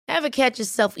Ever catch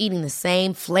yourself eating the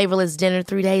same flavorless dinner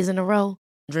 3 days in a row?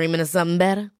 Dreaming of something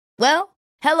better? Well,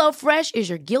 HelloFresh is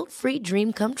your guilt-free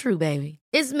dream come true, baby.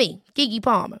 It's me, Keke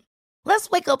Palmer. Let's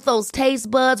wake up those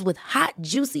taste buds with hot,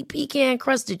 juicy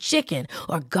pecan-crusted chicken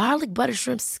or garlic butter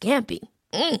shrimp scampi.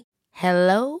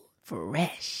 Hello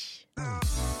Fresh.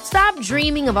 Stop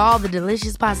dreaming of all the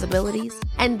delicious possibilities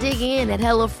and dig in at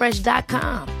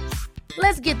HelloFresh.com.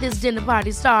 Let's get this dinner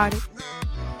party started.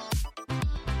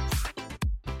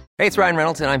 Hey, it's Ryan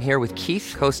Reynolds, and I'm here with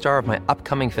Keith, co-star of my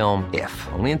upcoming film, If,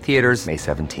 only in theaters May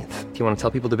 17th. Do you want to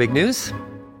tell people the big news?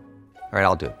 All right,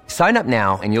 I'll do it. Sign up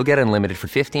now and you'll get unlimited for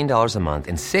 $15 a month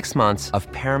and 6 months of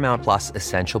Paramount Plus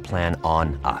Essential Plan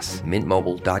on us.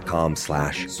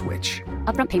 MintMobile.com/switch.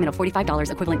 Upfront payment of $45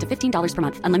 equivalent to $15 per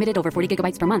month. Unlimited over 40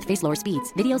 gigabytes per month. Face lower speeds.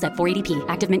 Videos at 480p.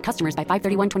 Active Mint customers by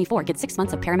 531.24 get 6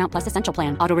 months of Paramount Plus Essential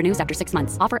Plan. Auto renews after 6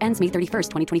 months. Offer ends May 31st,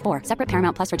 2024. Separate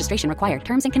Paramount Plus registration required.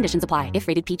 Terms and conditions apply if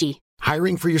rated PG.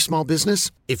 Hiring for your small business?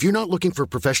 If you're not looking for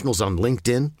professionals on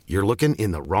LinkedIn, you're looking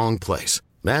in the wrong place.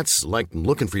 That's like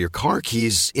looking for your car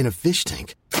keys in a fish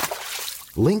tank.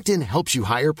 LinkedIn helps you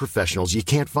hire professionals you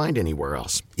can't find anywhere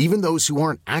else, even those who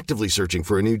aren't actively searching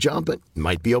for a new job but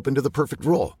might be open to the perfect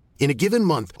role. In a given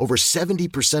month, over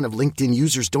 70% of LinkedIn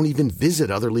users don't even visit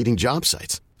other leading job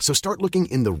sites. So start looking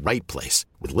in the right place.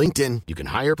 With LinkedIn, you can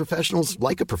hire professionals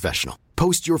like a professional.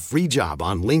 Post your free job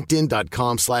on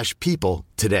linkedin.com/people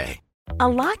today. A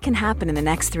lot can happen in the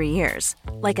next 3 years.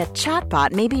 Like a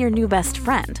chatbot may be your new best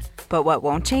friend. But what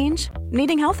won't change?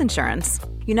 Needing health insurance.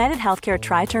 United Healthcare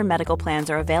Tri-Term Medical Plans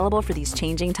are available for these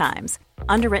changing times.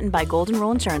 Underwritten by Golden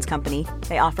Rule Insurance Company,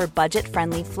 they offer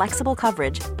budget-friendly, flexible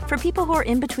coverage for people who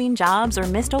are in between jobs or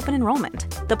missed open enrollment.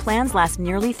 The plans last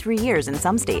nearly 3 years in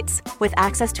some states, with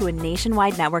access to a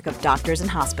nationwide network of doctors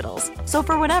and hospitals. So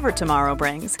for whatever tomorrow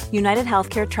brings, United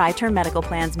Healthcare Tri-Term Medical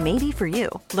Plans may be for you.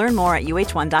 Learn more at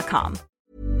uh1.com.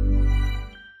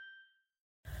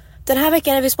 Den här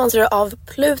veckan är vi sponsrade av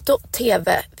Pluto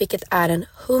TV, vilket är en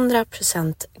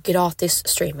 100% gratis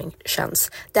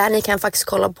streamingtjänst. Där ni kan faktiskt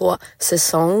kolla på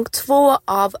säsong 2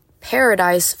 av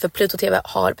Paradise, för Pluto TV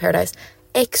har Paradise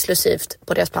exklusivt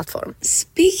på deras plattform.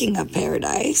 Speaking of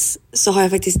Paradise så har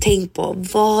jag faktiskt tänkt på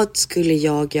vad skulle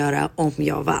jag göra om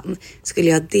jag vann? Skulle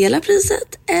jag dela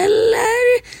priset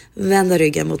eller vända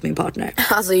ryggen mot min partner?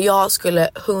 Alltså jag skulle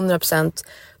 100%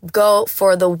 go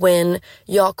for the win.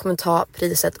 Jag kommer ta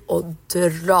priset och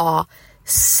dra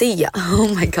Sia.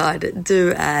 Oh my god,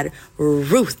 du är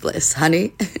ruthless,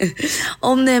 honey.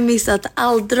 Om ni har missat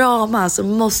all drama så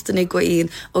måste ni gå in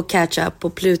och catch up på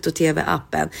Pluto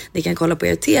TV-appen. Ni kan kolla på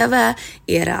er TV,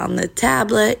 eran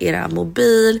tablet, eran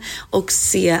mobil och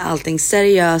se allting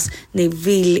seriöst. Ni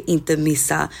vill inte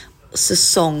missa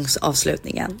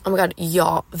säsongsavslutningen. Oh my god,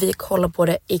 ja, vi kollar på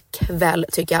det ikväll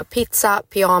tycker jag. Pizza,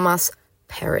 pyjamas,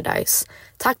 Paradise.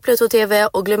 Tack Pluto TV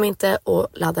och glöm inte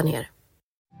att ladda ner.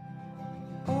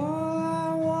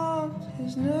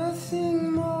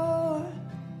 Nothing more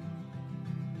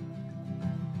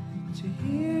to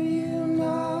hear you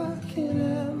knocking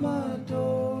at my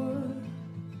door.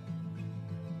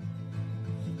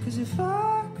 'Cause if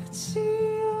I could see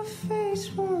your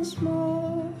face once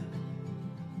more,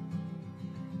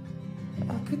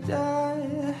 I could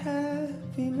die a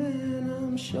happy man,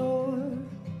 I'm sure.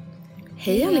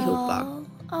 Hej allihopa.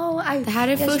 Det här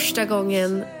är första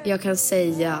gången jag kan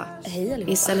säga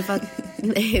istället för att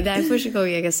nej, det här är första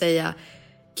gången jag kan säga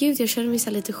gud, jag känner mig så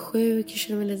lite sjuk. Jag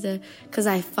känner mig lite,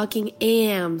 'cause I fucking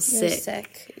am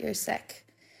sick. You're sick.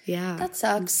 Yeah. That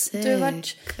sucks. Du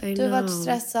har varit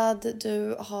stressad.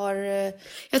 Du har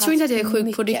jag tror inte att jag är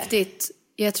sjuk på riktigt.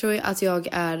 Jag tror att jag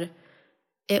är,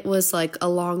 it was like a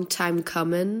long time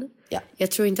coming. Yeah.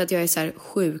 Jag tror inte att jag är så här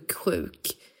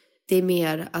sjuk. Det är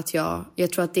mer att jag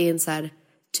tror att det är en så här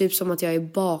typ som att jag är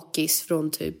bakis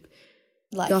från typ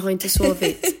life. Jag har inte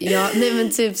sovit. Nej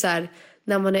men typ så här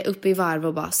när man är uppe i varv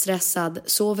och bara stressad,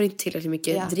 sover inte tillräckligt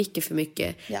mycket, dricker för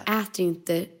mycket, äter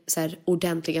inte så här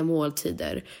ordentliga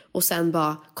måltider och sen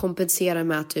bara kompenserar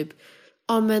med typ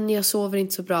men jag sover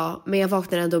inte så bra, men jag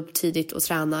vaknar ändå upp tidigt och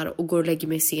tränar och går och lägger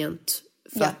mig sent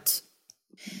för att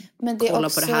men det kolla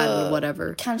också, på det här eller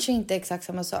whatever. Kanske inte exakt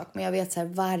samma sak, men jag vet så här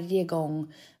varje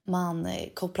gång man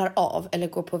kopplar av eller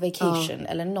går på vacation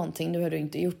eller någonting, nu har du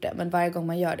inte gjort det, men varje gång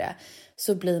man gör det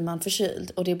så blir man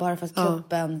förkyld och det är bara för att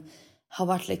kroppen har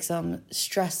varit liksom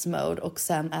stress mode och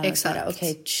sen är det såhär,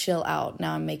 okej, chill out, now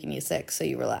I'm making you sick so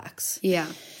you relax. Ja,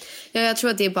 jag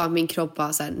tror att det är bara min kropp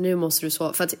bara så här, nu måste du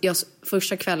sova, för att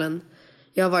första kvällen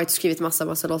jag har varit och skrivit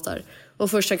massa låtar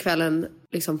och första kvällen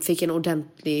liksom fick en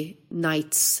ordentlig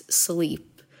night's sleep,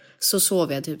 så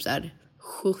sov jag typ så här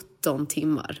 17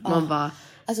 timmar. Man bara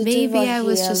Alltså, Maybe du var I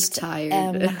was helt just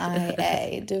tired.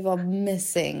 MIA. Du var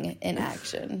missing in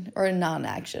action. Or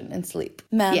non-action in sleep.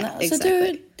 Men Yeah, så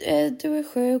exactly. du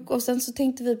är sjuk. Och sen så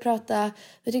tänkte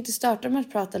vi tänkte starta med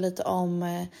att prata lite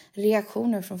om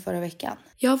reaktioner från förra veckan.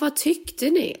 Ja, vad tyckte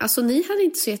ni? Alltså ni hade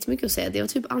inte så jättemycket att säga. Det var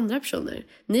typ andra personer.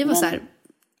 Ni var så här,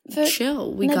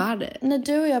 chill, we got it. När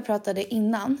du och jag pratade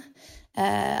innan,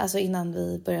 alltså innan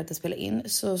vi började spela in,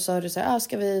 så sa du så här,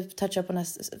 ska vi toucha på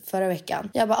förra veckan?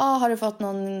 Jag bara, har du fått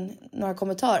några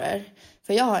kommentarer?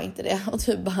 För jag har inte det. Och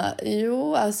du bara,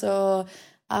 jo, alltså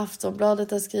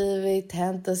Aftonbladet har skrivit,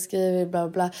 Hänt har skrivit, bla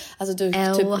bla. Alltså du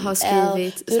har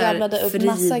skrivit, du rabblade upp Frida.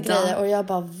 massa grejer och jag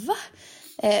bara, va?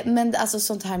 Men alltså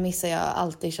sånt här missar jag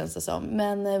alltid, känns det som.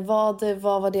 Men vad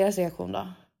var deras reaktion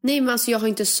då? Nej, men alltså jag har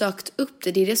inte sökt upp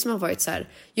det. Det är det som har varit så här.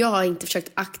 Jag har inte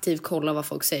försökt aktivt kolla vad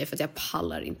folk säger för att jag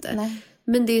pallar inte. Nej.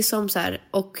 Men det är som så här,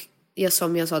 och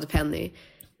som jag sa till Penny,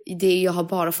 jag har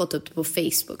bara fått upp det på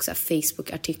Facebook, så här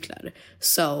Facebook-artiklar.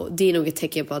 Så det är nog ett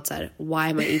tecken på att så här,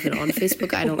 why am I even on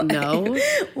Facebook? I don't know.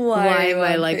 Why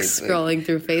am I like Facebook? Scrolling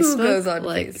through Facebook? Who goes on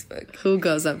Facebook? Who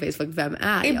goes on Facebook? Vem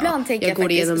är jag? Ibland tänker jag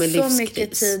går igenom faktiskt en så livskris.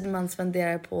 mycket tid man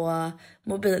spenderar på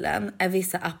mobilen är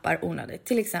vissa appar onödigt.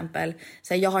 Till exempel,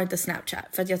 så här, jag har inte Snapchat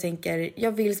för att jag tänker,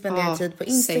 jag vill spendera tid på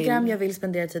Instagram, same. jag vill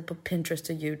spendera tid på Pinterest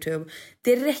och YouTube.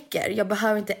 Det räcker, jag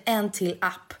behöver inte en till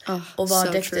app och vara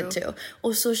addicted to.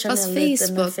 Och så känner Fast jag lite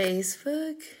Facebook, med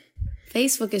Facebook.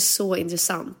 Facebook är så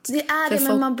intressant. Det är det,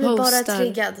 men man blir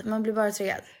bara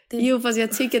triggad. Jo, fast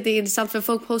jag tycker att det är intressant för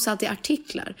folk postar alltid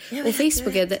artiklar. Och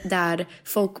Facebook är där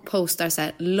folk postar så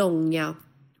här långa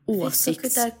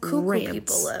åsikts där cuckoo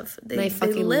people live.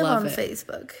 They live on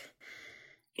Facebook.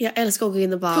 Jag älskar att gå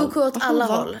in och bara... Cuckoo åt alla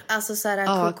håll. Alltså så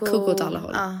här, cuckoo åt alla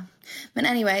håll. Men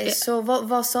anyway, så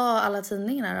vad sa alla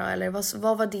tidningarna då? Eller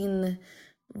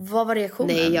vad var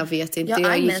reaktionen? Nej, jag vet inte.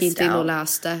 Jag gick inte in och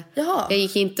läste. Jaha. Jag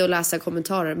gick inte och läste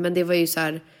kommentarer. Men det var ju så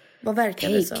här... Vad verkar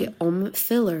det som? Peg om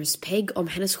fillers. Peg om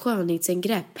hennes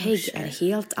skönhetsingrepp. Peg är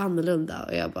helt annorlunda.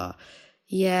 Och jag bara...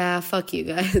 Yeah, fuck you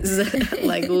guys.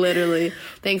 Like literally.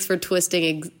 Thanks for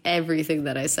twisting everything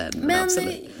that I said. Men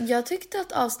jag tyckte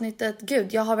att avsnittet...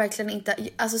 Gud, jag har verkligen inte...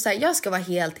 Alltså så här, jag ska vara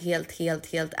helt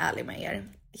ärlig med er.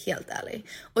 Helt ärlig.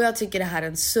 Och jag tycker det här är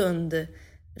en sund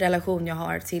relation jag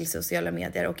har till sociala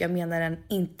medier. Och jag menar den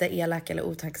inte elak eller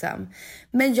otacksam.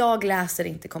 Men jag läser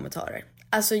inte kommentarer.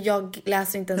 Alltså jag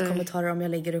läser inte ens kommentarer om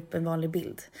jag lägger upp en vanlig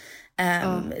bild.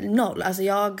 Noll. Alltså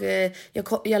jag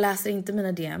läser inte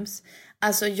mina DMs.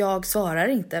 Alltså jag svarar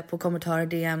inte på kommentarer,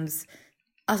 DMs.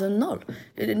 Alltså noll.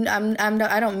 I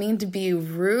don't mean to be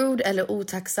rude eller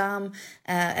otacksam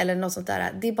eller något sånt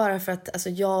där. Det är bara för att alltså,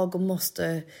 jag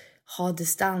måste ha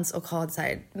distans och ha så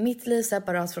här, mitt liv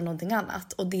separat från någonting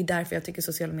annat. Och det är därför jag tycker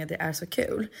sociala medier är så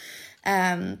kul.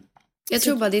 Jag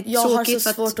tror bara det är jag har så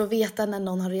för svårt att veta när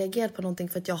någon har reagerat på någonting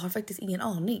för att jag har faktiskt ingen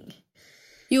aning.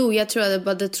 Jo, jag tror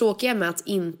att det tråkiga med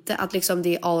att liksom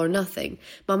det är all or nothing.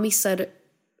 Man missar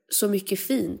så mycket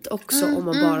fint också om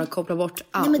man bara kopplar bort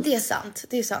allt. Nej, men det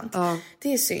är sant. Ja.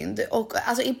 Det är synd. Och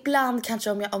alltså ibland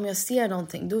kanske om jag ser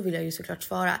någonting, då vill jag ju såklart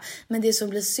svara. Men det som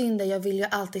blir synd är jag vill ju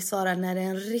alltid svara när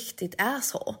det riktigt är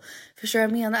så. Förstår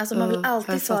jag menar? Alltså man vill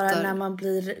alltid svara när man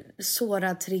blir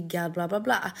sårad, triggad, bla bla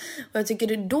bla. Och jag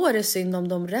tycker då är det synd om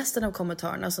de resten av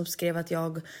kommentarerna som skrev att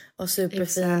jag var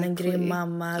superfin, en grym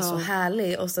mamma, så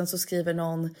härlig. Och sen så skriver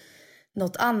någon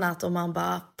något annat och man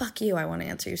bara, fuck you, I want to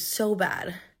answer you so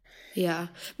bad. Ja,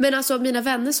 men alltså mina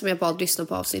vänner som jag bad lyssna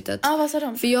på avsnittet. Vad sa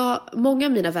de? För många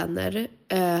av mina vänner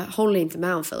håller inte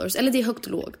med om fillers. Eller det är högt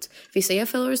och lågt. Vissa är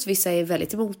fillers, vissa är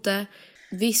väldigt emot det.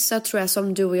 Vissa tror jag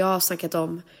som du och jag har snackat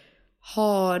om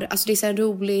har, alltså det är så en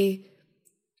rolig,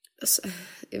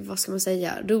 vad ska man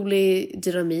säga, rolig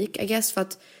dynamik I guess, för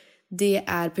att det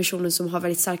är personer som har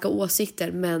väldigt starka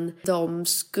åsikter, men de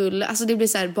skulle, alltså det blir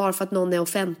så här, bara för att någon är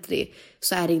offentlig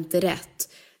så är det inte rätt.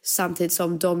 Samtidigt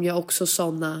som de gör också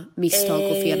såna misstag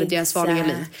och fel i deras vanliga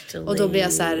liv. Och då blir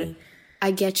jag så här,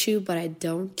 I get you but I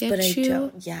don't get you.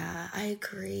 Yeah, I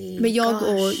agree. Men jag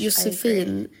och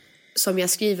Josefin som jag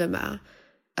skriver med,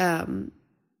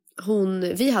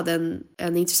 vi hade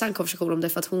en intressant konversation om det,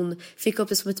 för att hon fick upp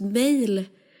det som ett mejl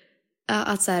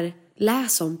att så här,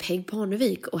 läsa om Peg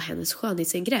Parnevik och hennes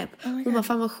skönhetsingrepp. Hon bara,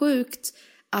 fan vad sjukt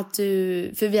att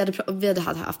du, för vi hade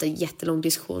haft en jättelång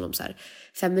diskussion om så här,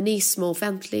 feminism och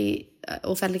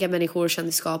offentliga människor och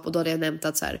kändisskap, och då hade jag nämnt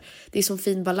att så här, det är som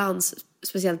fin balans,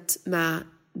 speciellt med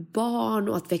barn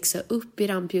och att växa upp i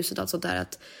rampljuset och allt sånt där,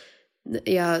 att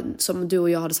som du och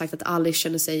jag hade sagt, att Alice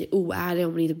känner sig oärlig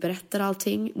om hon inte berättar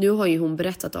allting. Nu har ju hon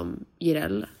berättat om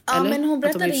Jireel. Ja, men hon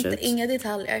berättade inga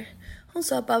detaljer. Hon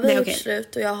sa bara, vi är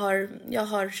slut och jag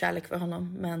har kärlek för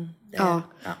honom. Men,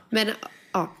 men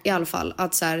Ja, i alla fall.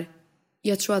 Att så här,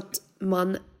 jag tror att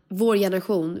vår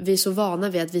generation, vi är så vana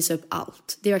vid att visa upp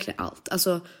allt. Det är verkligen allt.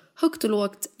 Alltså högt och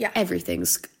lågt,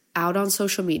 everything's out on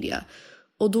social media.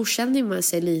 Och då känner man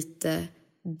sig lite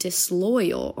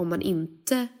disloyal om man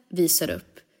inte visar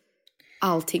upp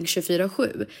allting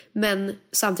 24/7. Men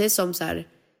samtidigt som så här,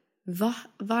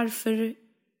 varför,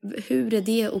 hur är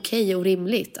det okej och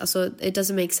rimligt? Alltså, it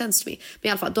doesn't make sense to me. Men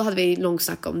i alla fall, då hade vi långt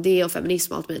snack om det och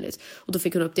feminism och allt möjligt. Och då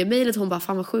fick hon upp det mejlet. Hon bara,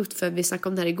 fan vad sjukt, för vi snackade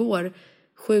om det här igår.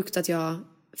 Sjukt att jag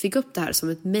fick upp det här som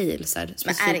ett mejl.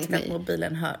 Men är det inte att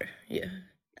mobilen hör ju?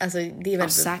 Alltså, det är väl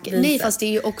säkert. Nej, fast det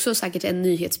är ju också säkert en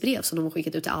nyhetsbrev som de har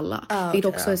skickat ut till alla.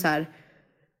 Vilket också är så här,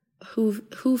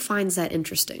 who finds that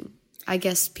interesting? I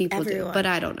guess people do, but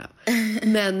I don't know.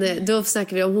 Men då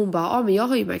snackar vi om, hon bara, men jag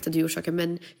har ju märkt att du gjort saker,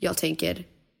 men jag tänker,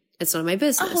 it's not my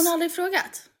business. Hon har aldrig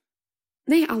frågat?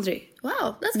 Nej, aldrig. Wow,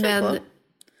 that's kind of cool.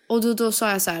 Och då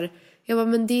sa jag så här, jag bara,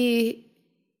 men det...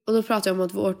 Och då pratade jag om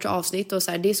att vårt avsnitt och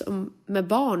så här, det är som med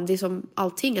barn, det är som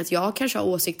allting, att jag kanske har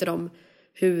åsikter om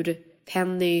hur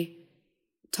Penny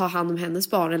tar hand om hennes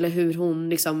barn, eller hur hon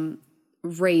liksom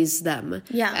raise them.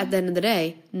 At the end of the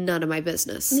day, none of my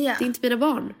business. Det är inte mina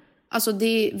barn. Alltså det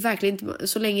är verkligen inte,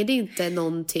 så länge det inte är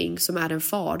någonting som är en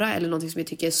fara eller någonting som jag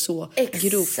tycker är så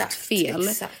grovt fel.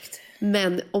 Exakt.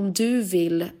 Men om du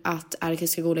vill att Erika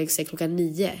ska gå och lägga sig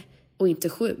 9:00 och inte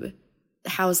 7,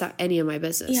 how is that any of my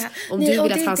business? Om du vill och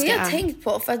att det han är ska det jag tänkt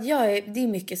på, för att det är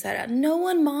mycket så här, no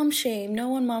one mom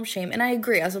shame, and I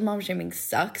agree, alltså mom shaming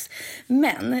sucks,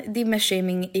 men det är med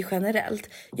shaming i generellt.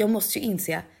 Jag måste ju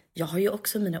inse, jag har ju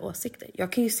också mina åsikter.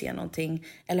 Jag kan ju se någonting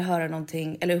eller höra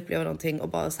någonting eller uppleva någonting och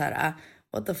bara så här,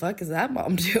 what the fuck is that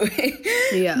mom doing?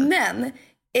 Men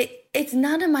it's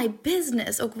none of my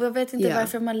business, och jag vet inte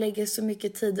varför man lägger så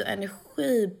mycket tid och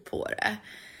energi på det.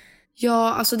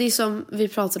 Ja, alltså det är som vi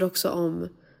pratade också om.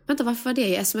 Vänta, varför var det?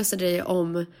 Jag smsade dig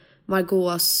om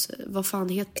Margaux, vad fan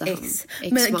heter han?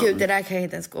 Men gud, det där kan jag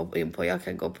inte ens gå in på. Jag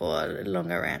kan gå på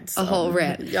långa rants.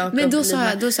 Men då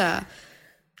sa jag,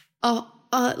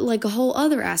 like a whole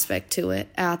other aspect to it,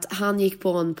 att han gick på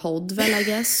en podd väl, I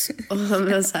guess. Och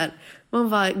han så här, man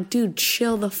bara, dude,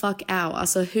 chill the fuck out.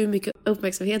 Alltså hur mycket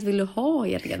uppmärksamhet vill du ha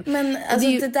egentligen? Men alltså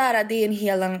det är en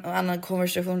helt annan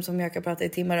konversation som jag kan prata i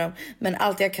timmar om. Men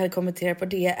allt jag kan kommentera på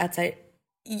det är att så här,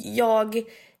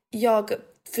 jag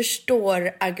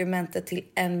förstår argumentet till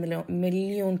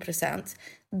 1,000,000%.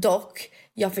 Dock,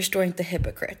 jag förstår inte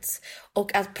hypocrites.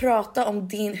 Och att prata om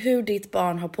hur ditt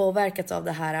barn har påverkats av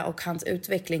det här och hans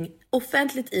utveckling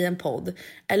offentligt i en podd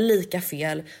är lika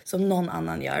fel som någon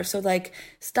annan gör. So like,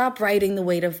 stop riding the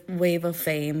wave of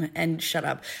fame and shut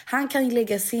up. Han kan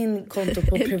lägga sin konto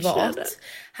på privat.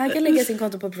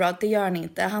 Det gör han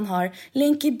inte. Han har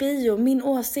länk i bio, min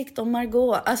åsikt om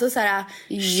Margot. Alltså såhär,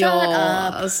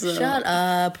 shut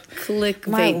up.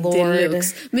 Clickbait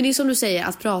deluxe. Men det är som du säger,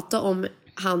 att prata om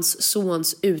hans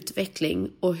sons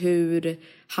utveckling och hur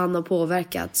han har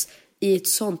påverkats i ett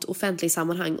sånt offentligt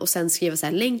sammanhang och sen skriva så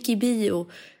här, länk i bio,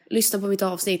 lyssna på mitt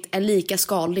avsnitt, är lika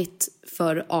skadligt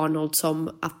för Arnold som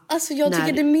att... Alltså jag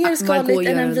tycker det är mer skadligt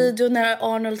än en video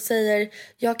när Arnold säger,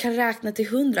 jag kan räkna till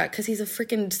 100 'cause he's a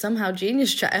freaking somehow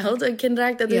genius child och kan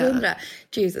räkna till 100.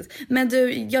 Jesus. Men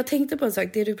du, jag tänkte på en sak,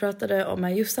 det du pratade om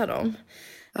med Jussan om.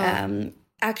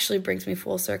 Actually brings me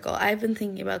full circle. I've been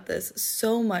thinking about this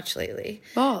so much lately.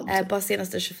 Bara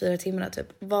senaste 24 timmarna typ.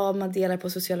 Vad man delar på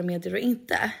sociala medier och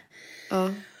inte.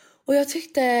 Och jag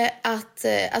tyckte att,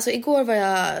 alltså igår var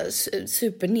jag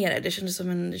supernere. Det kändes som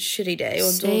en shitty day.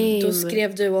 Och då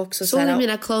skrev du också så här.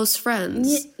 Mina close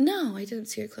friends. No, I didn't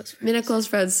see your close friends. Mina close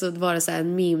friends, så var det så här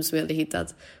en meme som jag hade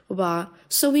hittat. Och bara,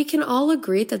 so we can all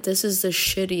agree that this is the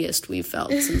shittiest we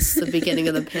felt since the beginning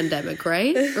of the pandemic,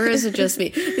 right? Or is it just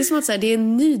me? Det är som att säga, det är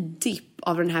en ny dipp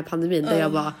av den här pandemin där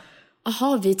jag bara,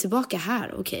 aha, vi är tillbaka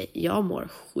här. Okej, jag mår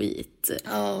skit.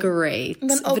 Great.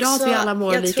 Men också, bra att vi alla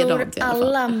mår likadant i alla fall.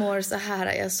 Alla mår så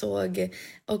här. Jag såg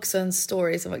också en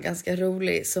story som var ganska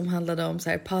rolig som handlade om så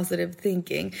här positive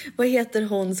thinking. Vad heter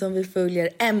hon som vi följer?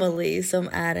 Emily, som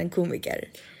är en komiker.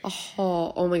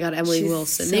 Oh my god, Emily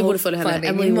Wilson. Ni borde följa henne.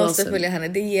 Emily Wilson. Måste följa henne.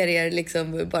 Det ger er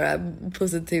liksom bara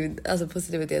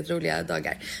positivitet, roliga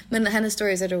dagar. Men hennes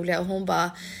stories är roliga och hon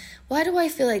bara, why do I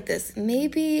feel like this?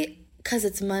 Maybe because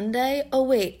it's Monday. Oh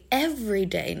wait, every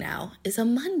day now is a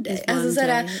Monday. Alltså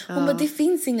såhär, hon bara, det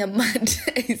finns inga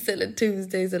Mondays eller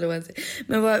Tuesdays eller Wednesday.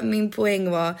 Men min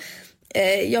poäng var,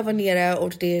 jag var nere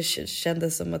och det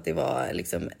kändes som att det var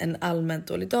liksom en allmänt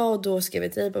dålig dag. Och då skrev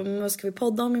jag till dig, vad ska vi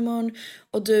podda om imorgon?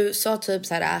 Och du sa typ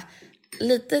såhär,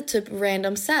 lite typ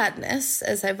random sadness.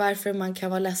 Såhär, varför man kan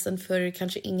vara ledsen för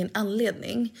kanske ingen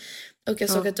anledning. Och jag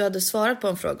såg att du hade svarat på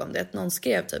en fråga om det. Att någon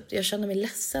skrev typ, jag känner mig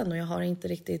ledsen och jag har inte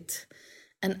riktigt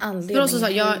en anledning. Men också så,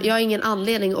 jag har ingen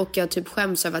anledning och jag typ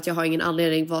skäms över att jag har ingen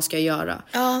anledning. Vad ska jag göra?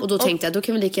 Och då tänkte jag, då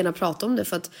kan vi lika gärna prata om det.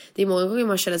 För att det är många gånger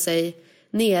man känner sig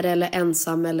nere eller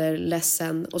ensam eller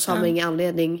ledsen. Och så har man ingen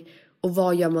anledning. Och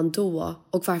vad gör man då?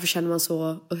 Och varför känner man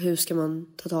så? Och hur ska man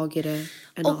ta tag i det?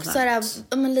 Och så här,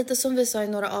 men lite som vi sa i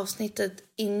några avsnittet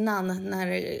innan.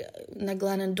 När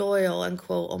Glennon Doyle en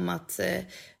quote om att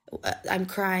I'm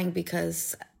crying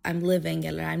because I'm living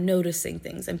eller I'm noticing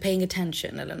things, I'm paying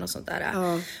attention eller något sånt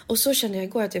där. Och så kände jag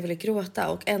igår att jag ville gråta.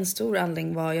 Och en stor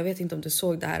anledning var, jag vet inte om du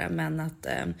såg det här, men att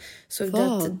såg du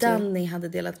att Danny hade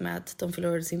delat med att de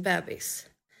förlorade sin bebis.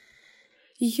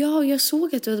 Ja, jag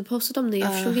såg att du hade postat om det.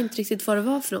 Jag förstod inte riktigt vad det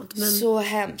var för något. Men... Så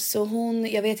hemskt. Så hon,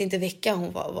 jag vet inte vilka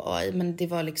hon var i, men det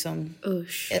var liksom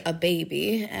a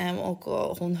baby. Och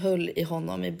hon höll i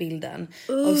honom i bilden.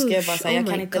 Och ska jag bara säga, jag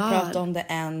kan inte prata om det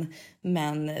än,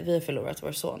 men vi har förlorat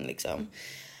vår son liksom.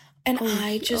 And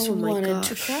I just wanted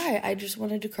to cry. I just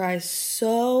wanted to cry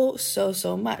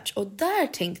so much. Och där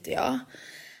tänkte jag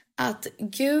att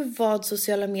gud vad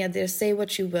sociala medier, say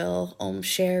what you will om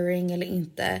sharing eller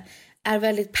inte, är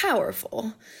väldigt powerful.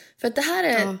 För att det här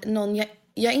är någon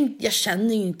jag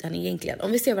känner ju inte henne egentligen.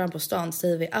 Om vi ser varandra på stan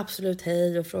säger vi absolut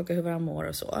hej och frågar hur varandra mår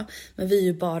och så. Men vi är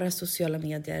ju bara sociala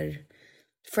medier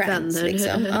friends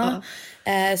liksom.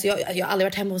 Så jag har aldrig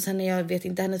varit hemma hos henne. Jag vet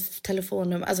inte hennes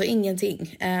telefonnummer. Alltså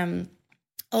ingenting.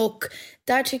 Och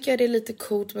där tycker jag det är lite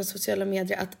coolt med sociala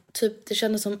medier. Att typ det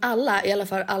kändes som alla, i alla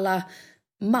fall alla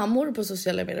mammor på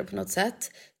sociala medier på något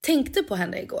sätt, tänkte på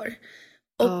henne igår.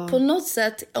 Och på något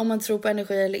sätt, om man tror på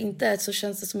energi eller inte, så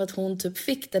känns det som att hon typ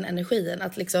fick den energin.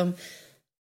 Att liksom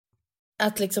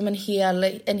en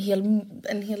hel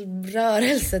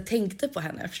rörelse tänkte på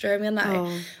henne. Förstår du vad jag menar?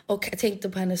 Och tänkte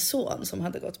på hennes son som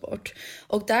hade gått bort.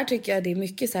 Och där tycker jag det är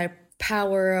mycket så här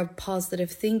power of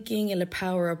positive thinking eller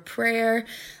power of prayer.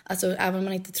 Alltså även om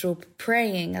man inte tror på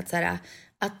praying, att så här,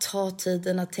 att ta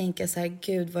tiden att tänka så här,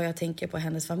 gud vad jag tänker på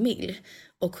hennes familj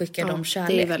och skicka dem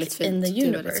kärlek in the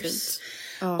universe.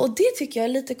 Och det tycker jag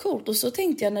är lite coolt. Och så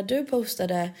tänkte jag när du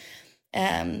postade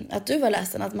att du var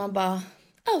ledsen, att man bara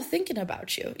thinking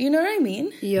about you. You know what I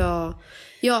mean?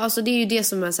 Ja, alltså det är ju det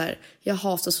som är så här, jag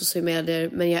hatar sociala medier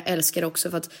men jag älskar det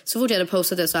också för att så fort jag hade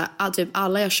postat det så här, typ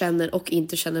alla jag känner och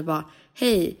inte känner bara,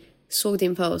 hej, såg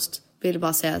din post, vill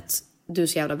bara säga att du är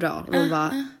så jävla bra. Och man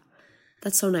bara,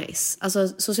 that's so nice. Alltså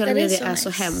sociala medier är så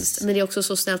hemskt, men det är också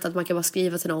så snällt att man kan bara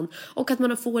skriva till någon och att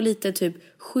man får lite typ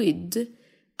skydd,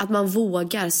 att man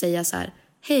vågar säga så här,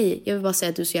 hej, jag vill bara säga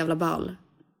att du är så jävla ball.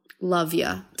 Love you.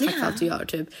 Tack för allt du gör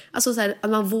typ. Alltså så här,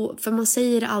 att för man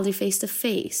säger det aldrig face to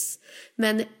face.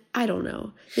 Men I don't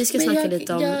know. Vi ska snacka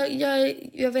lite om...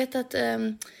 Jag vet att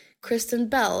Kristen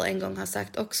Bell en gång har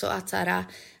sagt också att så här,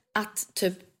 att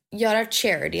typ göra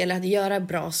charity eller att göra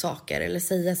bra saker eller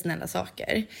säga snälla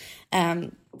saker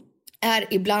är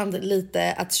ibland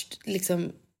lite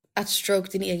att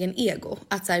stroke din egen ego.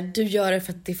 Att så här, du gör det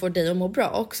för att det får dig att må bra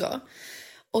också.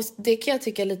 Och det kan jag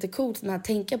tycka är lite coolt när jag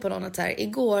tänker på någon. Att så här,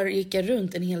 igår gick jag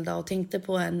runt en hel dag och tänkte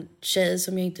på en tjej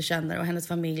som jag inte känner. Och hennes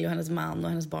familj och hennes man och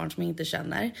hennes barn som jag inte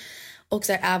känner. Och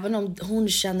så här, även om hon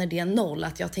känner det noll,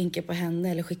 att jag tänker på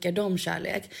henne eller skickar dem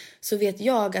kärlek, så vet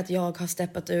jag att jag har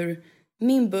steppat ur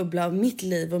min bubbla av mitt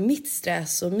liv och mitt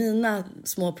stress och mina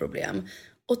små problem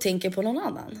och tänker på någon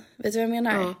annan. Vet du vad jag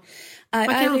menar? Man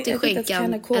kan alltid skicka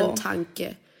en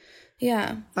tanke.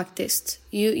 Faktiskt.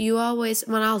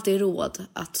 Man har alltid råd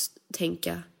att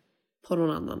tänka på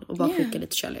någon annan och bara skicka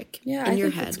lite kärlek in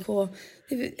your head. Cool.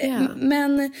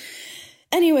 Men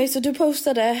anyway, så du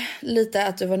postade lite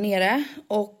att du var nere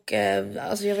och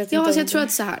alltså jag vet inte. Alltså jag tror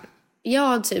att så här.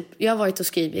 Jag har varit och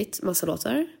skrivit massa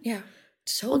låtar.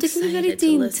 Och det blir väldigt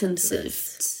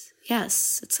intensivt.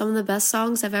 Yes, it's some of the best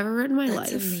songs I've ever written in my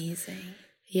life. That's amazing.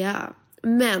 Ja.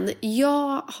 Men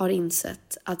jag har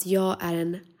insett att jag är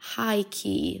en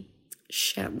high-key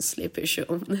känslig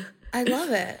person. I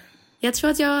love it. Jag tror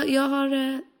att jag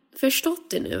har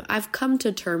förstått det nu. I've come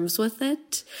to terms with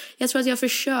it. Jag tror att jag har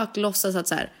försökt låtsas att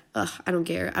så här, I don't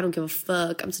care, I don't give a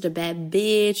fuck, I'm such a bad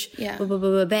bitch.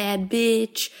 Bad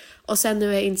bitch. Och sen nu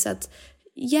har jag insett,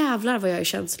 jävlar vad jag är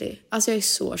känslig. Alltså jag är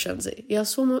så känslig. Jag har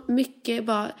så mycket,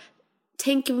 bara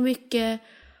tänker på mycket,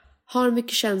 har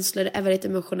mycket känslor, är väldigt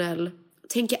emotionell.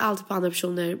 Tänker alltid på andra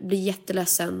personer, blir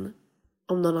jätteledsen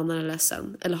om någon annan är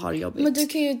ledsen eller har det jobbigt. Men du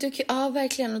kan ju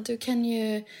verkligen, och du kan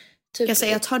ju typ, jag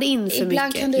säger, jag tar det in för ibland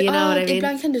mycket. Kan du,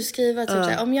 ibland kan du skriva typ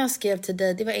såhär, om jag skrev till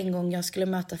dig, det var en gång jag skulle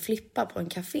möta Flippa på en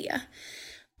café.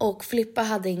 Och Filippa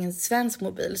hade ingen svensk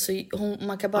mobil, så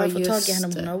man kan bara få tag i henne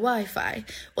om hon har wifi.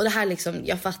 Och det här liksom,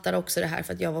 jag fattar också det här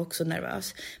för att jag var också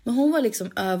nervös. Men hon var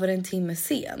liksom över en timme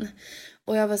sen.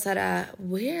 Och jag var så här,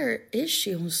 where is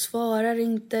she? Hon svarar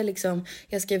inte liksom.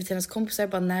 Jag skrev till hennes kompisar,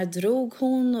 bara, när drog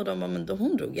hon? Och de bara, men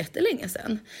hon drog jättelänge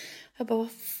sen. Jag bara, vad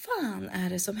fan är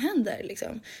det som händer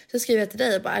liksom? Så skrev jag till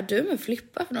dig och bara, är du med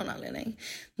Filippa för någon anledning?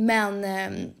 Men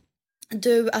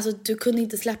du kunde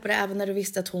inte släppa det även när du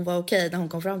visste att hon var okej när hon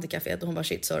kom fram till kaféet och hon bara,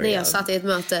 shit, sorry. Nej, jag satt i ett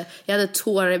möte. Jag hade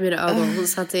tårar i mina ögon. Hon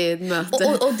satt i ett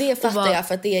möte. Och det fattar jag,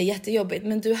 för att det är jättejobbigt.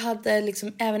 Men du hade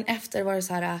liksom, även efter var det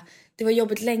så här, det var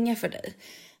jobbigt länge för dig.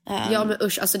 Ja, men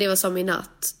usch, alltså det var som i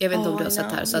natt. Jag vet inte om du har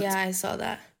sett här. Så att, yeah, I saw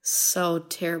that. So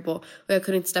terrible. Och jag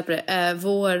kunde inte släppa det.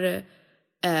 Vår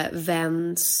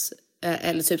väns,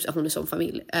 eller typ hon är som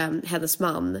familj, hennes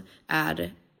man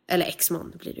är, eller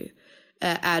exman blir det ju,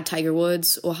 är Tiger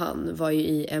Woods, och han var ju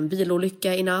i en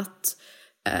bilolycka i natt.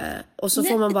 Och så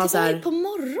får man bara så här, det var ju på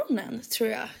morgonen, tror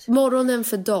jag. Morgonen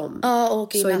för dem. Ja,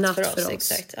 och så i natt för oss.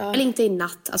 Exakt. Ja. Eller inte i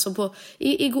natt, alltså på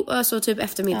alltså typ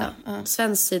eftermiddag.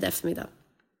 Svensk tid eftermiddag.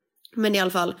 Men i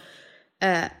alla fall,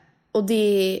 och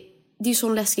det är ju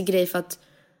sån läskig grej, för att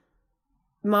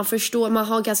man förstår, man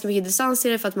har ganska mycket distans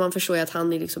till det, för att man förstår ju att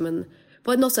han är liksom en,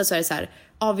 på något sätt så är det så här,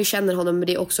 ja, vi känner honom, men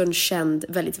det är också en känd,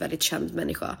 väldigt, väldigt känd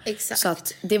människa. Exakt. Så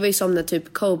att det var ju som när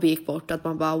typ Kobe gick bort, att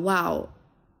man bara, wow,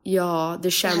 ja,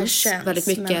 det känns väldigt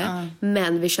mycket,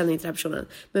 men vi känner inte den här personen.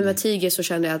 Men med Tiger så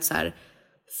kände jag att så här,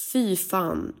 fy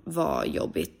fan vad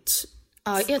jobbigt.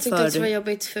 Ja, jag tyckte att det var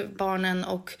jobbigt för barnen,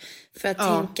 och för att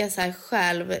tänka så här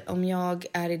själv, om jag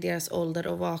är i deras ålder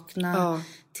och vakna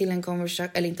till en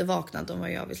konversation, eller inte vakna, de var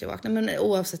ju obviously vakna, men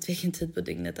oavsett vilken tid på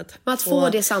dygnet, att få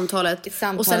det samtalet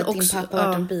och sen också, din pappa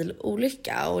har en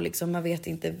bilolycka och liksom man vet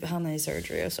inte, han är i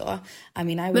surgery och så.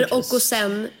 Och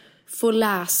sen få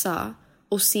läsa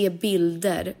och se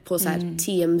bilder på så här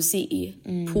TMZ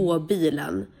på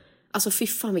bilen. Alltså fy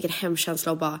fan vilken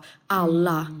hemkänsla, och bara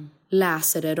alla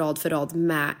läser det rad för rad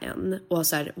med en och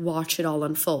så här, watch it all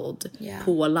unfold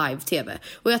på live-tv.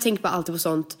 Och jag tänker bara alltid på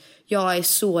sånt. Jag är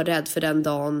så rädd för den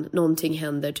dagen någonting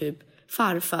händer, typ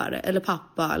farfar eller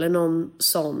pappa eller någon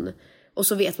sån. Och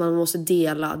så vet man måste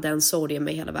dela den sorgen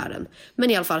med hela världen.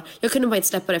 Men i alla fall, jag kunde bara inte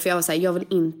släppa det, för jag var så här, jag vill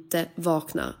inte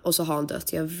vakna och så ha en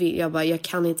dött. Jag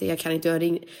kan inte.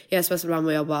 Jag smsade ibland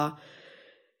och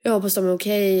jag hoppas de är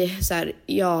okej. Så här,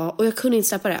 ja. Och jag kunde inte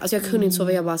släppa det. Alltså jag kunde inte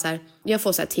sova. Jag bara så här, jag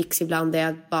får så här tics ibland där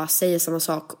jag bara säger samma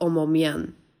sak om och om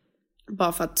igen.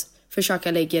 Bara för att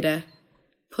försöka lägga det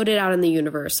på det där in the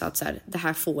universe, att så här, det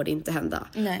här får inte hända.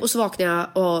 Nej. Och så vaknar jag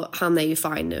och han är ju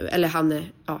fine nu. Eller han är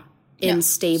in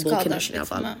stable condition i alla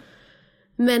fall.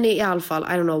 Men i alla fall, I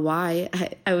don't know why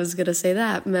I was gonna say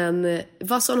that. Men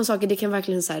vad sådana saker, det kan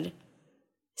verkligen så här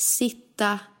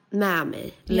sitta med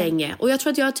mig länge. Och jag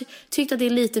tror att jag tyckte att det är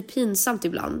lite pinsamt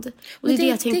ibland. Och det är det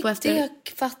jag tänker på efter. Det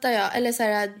fattar jag. Eller så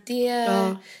här,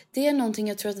 det är någonting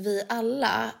jag tror att vi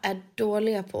alla är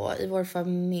dåliga på i vår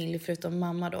familj, förutom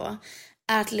mamma då.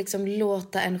 Att liksom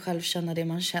låta en själv känna det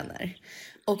man känner.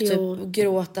 Och typ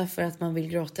gråta för att man vill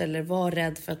gråta, eller vara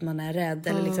rädd för att man är rädd.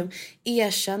 Eller liksom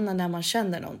erkänna när man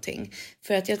känner någonting.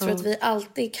 För att jag tror att vi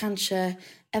alltid kanske,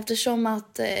 eftersom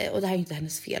att, och det här är inte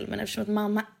hennes fel, men eftersom att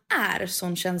mamma är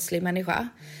sån känslig människa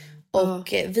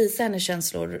och visar hennes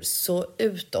känslor så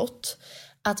utåt,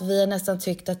 att vi har nästan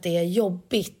tyckt att det är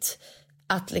jobbigt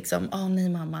att liksom, nej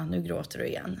mamma, nu gråter du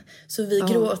igen. Så vi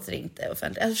gråter inte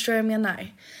offentligt. Jag förstår vad jag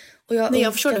menar. Och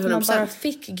jag förstår att man bara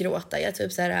fick gråta. Jag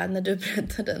typ så här, när du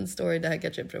berättade en story, det här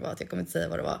kanske är privat, jag kommer inte säga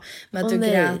vad det var, men att du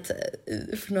grät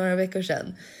för några veckor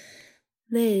sedan.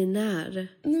 Nej, när?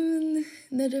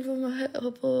 När du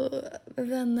var på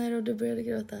vänner och du började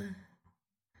gråta.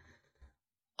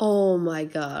 Oh my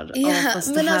god. Ja,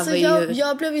 men alltså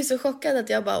jag blev ju så chockad att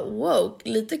jag bara, wow,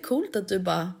 lite coolt att du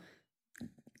bara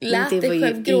lät dig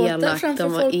själv gråta framför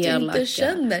folk du inte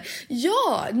känner.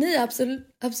 Ja, nej,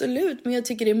 absolut. Men jag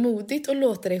tycker det är modigt att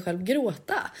låta dig själv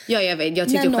gråta. Ja, jag vet. Jag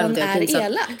tycker när någon själv är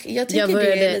elak. Jag tycker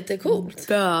det är lite coolt.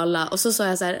 Böla. Och så sa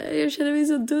jag så här, jag känner mig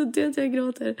så duddig att jag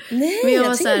gråter. Nej, men jag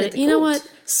var tycker så här, det är lite you know coolt.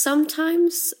 what?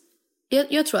 Sometimes,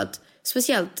 jag tror att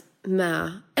speciellt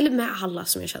med alla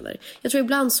som jag känner. Jag tror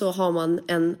ibland så har man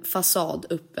en fasad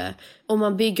uppe och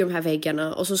man bygger de här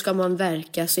väggarna och så ska man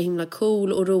verka så himla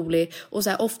cool och rolig. Och så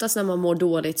här, oftast när man mår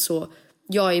dåligt så,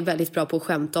 jag är väldigt bra på att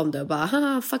skämta om det och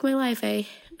bara, fuck my life, I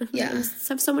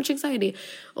have so much anxiety.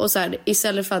 Och så här,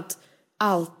 istället för att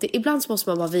alltid, ibland så måste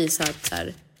man bara visa att så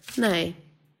här, nej,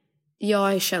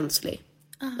 jag är känslig.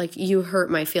 Like, you hurt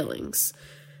my feelings.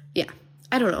 Yeah.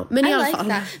 I don't know. Men i alla fall.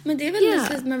 That. Men det är väl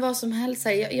lustigt med vad som helst.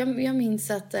 Jag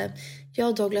minns att jag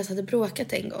och Douglas hade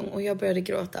bråkat en gång. Och jag började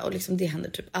gråta. Och liksom, det händer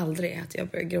typ aldrig att jag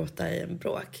började gråta i en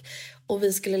bråk. Och vi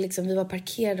var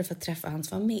parkerade för att träffa hans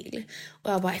familj.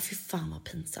 Och jag bara, fy fan vad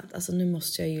pinsamt. Alltså nu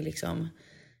måste jag ju liksom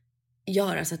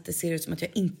göra så att det ser ut som att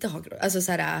jag inte har gråtit. Alltså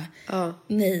såhär,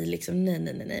 nej liksom,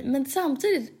 nej. Men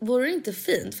samtidigt vore det inte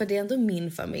fint, för det är ändå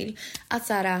min familj, att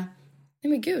såhär,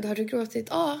 nej men gud, har du gråtit?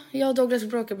 Ja, jag och Douglas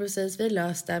bråkade precis, vi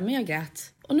löste, men jag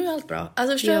grät. Och nu är allt bra.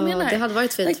 Alltså förstår jag menar? Det hade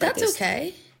varit fint faktiskt. That's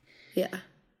okay. Yeah,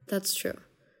 that's true.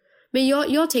 Men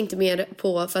jag tänkte mer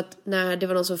på, för att när det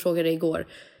var någon som frågade igår,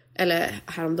 eller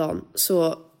häromdagen,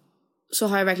 så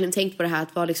har jag verkligen tänkt på det här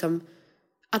att vara liksom,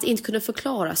 att inte kunna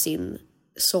förklara sin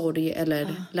sorg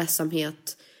eller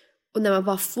ledsamhet, och när man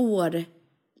bara får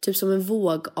typ som en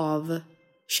våg av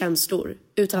känslor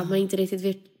utan att man inte riktigt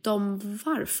vet om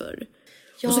varför.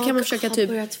 Och så kan man försöka typ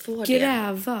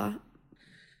gräva.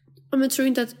 Men tror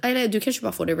inte att, eller du kanske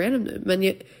bara får det random nu,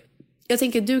 men jag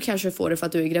tänker du kanske får det för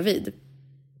att du är gravid.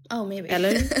 Oh, maybe.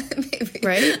 Eller? Maybe.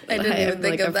 Right? I didn't even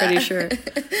think of that. Pretty sure.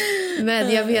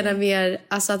 Men jag menar mer,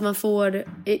 alltså att man får,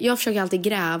 jag försöker alltid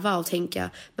gräva och tänka,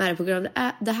 men är det på grund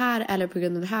av det här eller på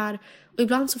grund av det här? Och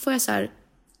ibland så får jag så här,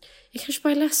 jag kanske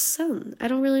bara är ledsen. I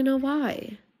don't really know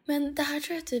why. Men det här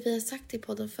tror jag att vi har sagt i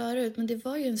podden förut, men det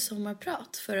var ju en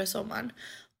sommarprat förra sommaren.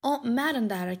 Och med den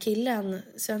där killen,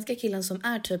 svenska killen som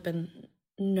är typ en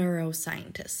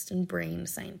neuroscientist, en brain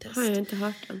scientist. Har jag inte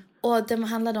hört den. Och det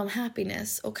handlade om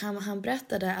happiness, och han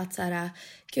berättade att så här,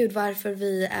 gud, varför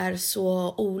vi är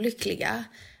så olyckliga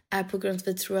är på grund av att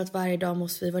vi tror att varje dag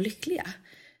måste vi vara lyckliga.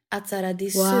 Att så här, det är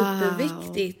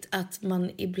superviktigt att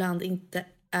man ibland inte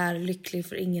är lycklig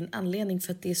för ingen anledning,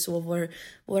 för att det är så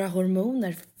våra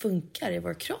hormoner funkar i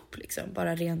vår kropp liksom,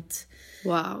 bara rent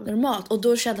normalt. Och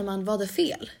då känner man, vad är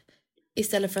fel?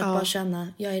 Istället för att bara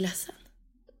känna, jag är ledsen.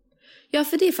 Ja,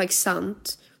 för det är faktiskt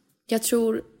sant. Jag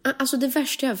tror, alltså det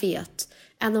värsta jag vet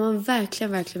är när man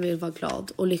verkligen vill vara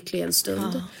glad och lycklig en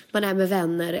stund. Man är med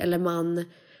vänner eller man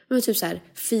typ så här,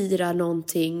 firar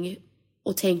någonting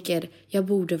och tänker, jag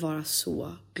borde vara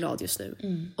så glad just nu.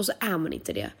 Och så är man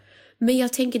inte det. Men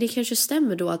jag tänker, det kanske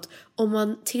stämmer då att om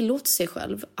man tillåter sig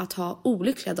själv att ha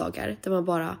olyckliga dagar där man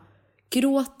bara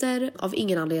gråter av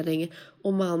ingen anledning,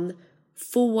 och man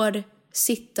får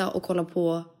sitta och kolla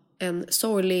på en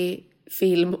sorglig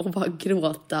film och bara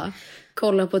gråta.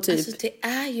 Kolla på typ... Alltså det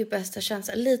är ju bästa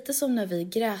känslan. Lite som när vi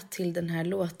grät till den här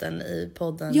låten i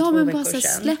podden 2 veckor sedan. Ja, men bara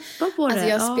släppa på det. Alltså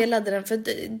jag spelade den, för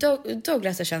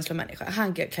Douglas är känslomänniska.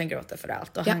 Han kan gråta för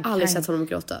allt. Och jag har aldrig sett honom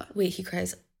gråta. He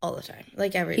cries all the time.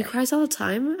 Like every day. He cries all the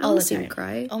time? All the time.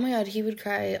 Cry. Oh my god, he would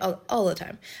cry all the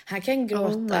time. Han kan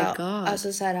gråta. Oh my god.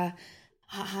 Alltså så här,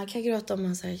 han kan gråta om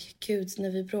man säger, gud, när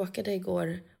vi bråkade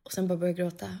igår, och sen bara börja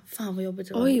gråta. Fan vad jobbigt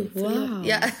det var. Oj, wow.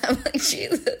 Yeah, I'm like,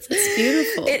 Jesus. It's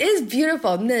beautiful. It is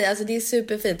beautiful. Nej, alltså det är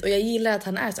superfint. Och jag gillar att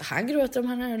han är så. Han gråter om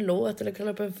han hör en låt eller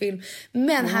kollar på en film.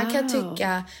 Men han kan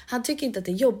tycka, han tycker inte att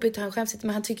det är jobbigt, och han skäms inte,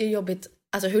 men han tycker det är jobbigt,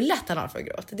 alltså hur lätt han har för att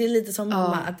gråta. Det är lite som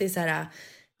mamma, att det är så här,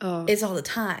 it's all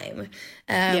the time.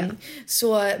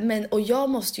 Så, och jag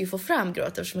måste ju få fram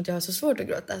gråt eftersom att jag har så svårt att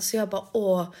gråta. Så jag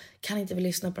bara, kan inte vi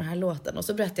lyssna på den här låten? Och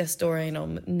så berättade jag storyn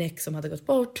om Nick som hade gått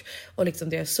bort, och liksom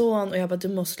deras son. Och jag bara, du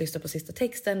måste lyssna på sista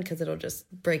texten, because it'll just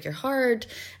break your heart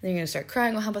and you're gonna start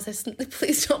crying. Och han bara,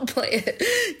 please don't play it,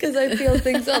 because I feel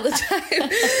things all the time.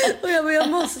 Och jag bara, jag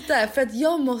måste, för att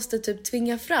jag måste typ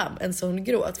tvinga fram en sån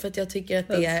gråt, för att jag tycker att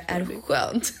det är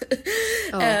skönt.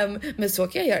 Men så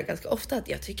kan jag göra ganska ofta, att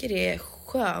jag tycker det är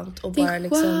skönt och bara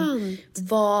liksom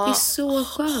vara, det är så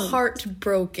skönt,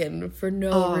 heartbroken for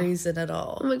no reason at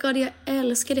all. Oh my god, jag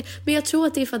älskar det. Men jag tror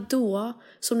att det är för att då,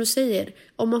 som du säger,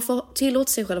 om man får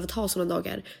tillåta sig själv att ha sådana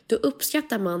dagar, då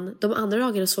uppskattar man de andra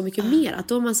dagarna så mycket mer. Att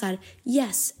då är man så här,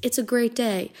 yes, it's a great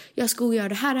day. Jag ska göra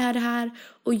det här.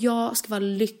 Och jag ska vara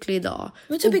lycklig idag.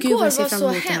 Men typ igår var så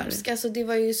hemskt. Alltså det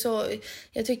var ju så,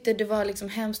 jag tyckte det var liksom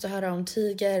hemskt att höra om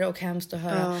Tiger och hemskt att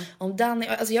höra om Danny.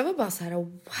 Alltså jag var bara så här,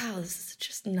 wow, this is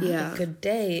just not a good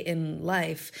day in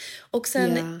life. Och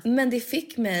sen, men det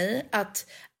fick mig att,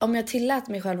 om jag tillät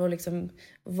mig själv att liksom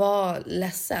vara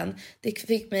ledsen, det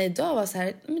fick mig idag vara så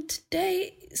här, men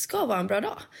today ska vara en bra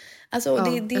dag. Alltså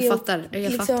jag fattar.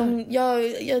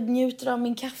 Jag njuter av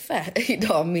min kaffe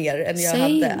idag mer än jag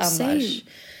hade annars. Same.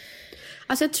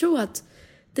 Alltså jag tror att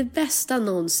det bästa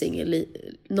någonsin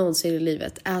i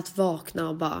livet är att vakna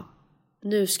och bara,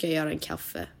 nu ska jag göra en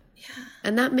kaffe. Yeah.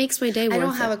 And that makes my day worth it. I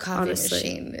don't have a coffee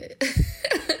machine.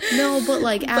 No,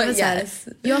 but like, även såhär,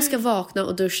 jag ska vakna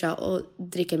och duscha och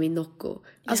dricka min Nocco.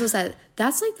 Alltså såhär,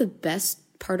 that's like the best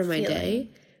part of my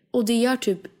day. Och det gör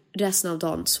typ resten av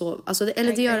dagen sova. Alltså,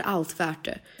 eller det gör allt värt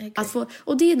det. Att få,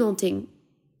 och det är någonting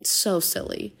so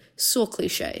silly, så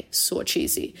cliché, så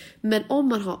cheesy. Men om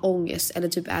man har ångest eller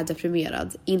typ är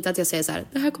deprimerad, inte att jag säger så här,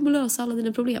 det här kommer lösa alla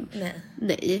dina problem.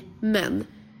 Nej, men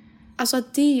alltså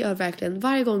att det gör verkligen,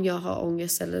 varje gång jag har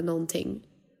ångest eller någonting,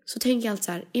 så tänker jag alltid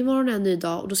så här, imorgon är en ny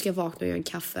dag och då ska jag vakna och göra en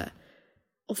kaffe.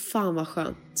 Och fan vad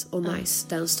skönt och nice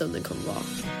den stunden kommer vara.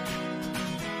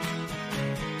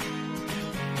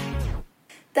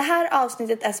 Det här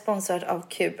avsnittet är sponsrat av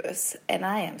Kubus. And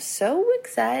I am so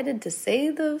excited to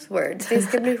say those words. Det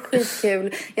ska bli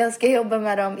skitkul. Jag ska jobba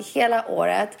med dem hela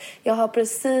året. Jag har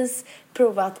precis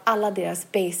provat alla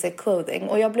deras basic clothing.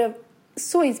 Och jag blev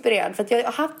så inspirerad. För att jag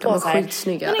har haft på så här.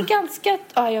 Skitsnygga. Men är ganska,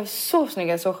 jag är så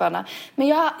snygga, så sköna. Men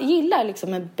jag gillar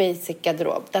liksom en basic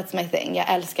garderob. That's my thing.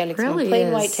 Jag älskar liksom en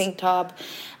plain white tank top.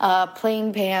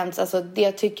 Plain pants. Alltså det,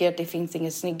 jag tycker att det finns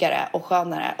inget snyggare och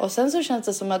skönare. Och sen så känns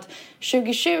det som att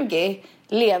 2020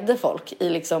 levde folk i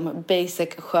liksom basic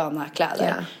sköna kläder.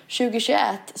 Yeah. 2021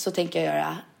 så tänker jag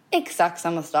göra exakt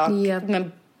samma sak.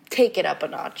 Men take it up a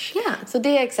notch. Yeah. Så det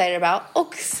är jag excited about.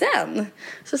 Och sen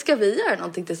så ska vi göra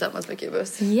någonting tillsammans med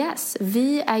Kubus. Yes,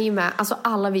 vi är ju med. Alltså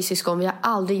alla vi syskon, vi har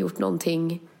aldrig gjort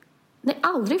någonting. Nej,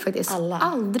 aldrig faktiskt.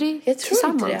 Aldrig jag tror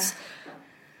tillsammans. Inte det.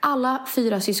 Alla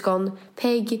 4 syskon,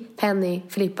 Peg, Penny,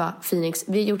 Filippa, Phoenix.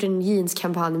 Vi har gjort en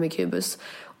jeanskampanj med Kubus.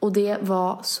 Och det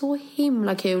var så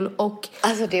himla kul. Och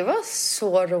alltså det var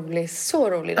så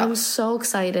rolig dag. I'm so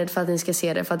excited för att ni ska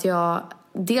se det. För att jag,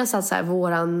 dels att så här,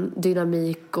 våran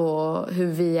dynamik och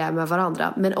hur vi är med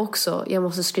varandra. Men också, jag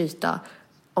måste skryta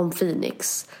om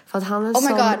Phoenix. För att han är oh my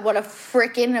god, what a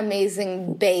freaking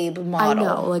amazing babe model. I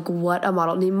know, like what a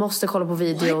model. Ni måste kolla på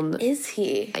videon. What is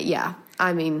he? Yeah,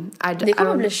 I mean det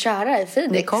kommer bli kära i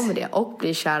Phoenix. Det kommer det, och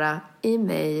bli kära i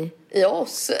mig. I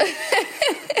oss.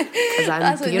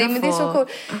 Alltså, nej, men det är så coolt.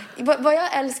 Vad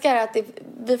jag älskar är att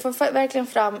vi får verkligen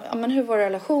fram hur vår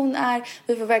relation är.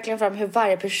 Vi får verkligen fram hur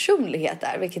varje personlighet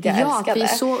är, vilket jag älskade. Ja, vi är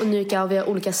så unika och vi har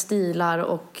olika stilar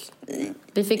och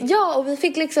vi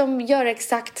fick liksom göra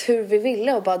exakt hur vi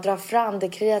ville och bara dra fram det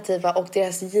kreativa, och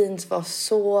deras jeans var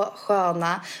så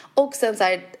sköna. Och sen så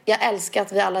här, jag älskar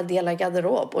att vi alla delar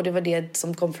garderob, och det var det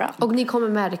som kom fram. Och ni kommer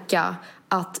märka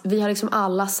att vi har liksom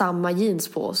alla samma jeans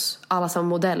på oss, alla samma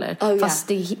modeller, fast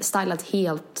det är stylat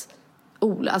helt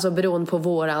alltså beroende på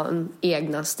våran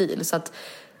egna stil. Så att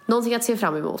någonting att se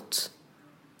fram emot.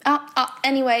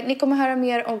 Anyway, ni kommer höra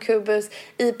mer om Kubus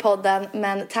i podden.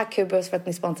 Men tack Kubus för att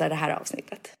ni sponsrar det här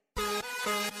avsnittet.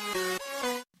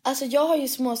 Alltså jag har ju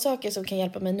små saker som kan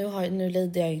hjälpa mig. Nu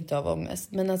lider jag inte av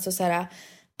ångest. Men alltså så här,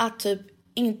 att typ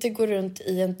inte gå runt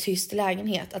i en tyst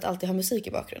lägenhet. Att alltid ha musik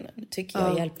i bakgrunden. Tycker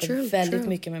jag hjälper väldigt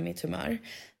mycket med mitt humör.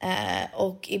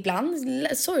 Och ibland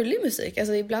sorglig musik.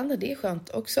 Alltså ibland är det skönt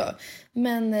också.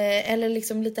 Men, eller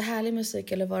liksom lite härlig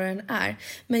musik eller vad den är.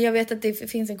 Men jag vet att det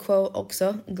finns en quote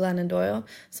också, Glennon Doyle,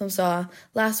 som sa: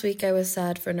 "Last week I was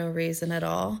sad for no reason at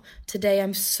all. Today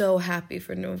I'm so happy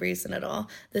for no reason at all.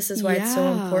 This is why it's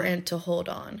so important to hold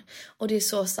on." Och det är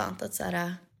så sant att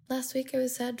såhär, last week I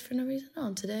was sad for no reason at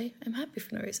all. Today I'm happy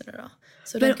for no reason at all.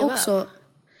 So men också,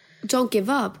 don't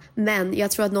give up. Men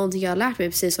jag tror att någonting jag har lärt mig,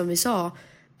 precis som vi sa,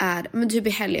 är, men typ i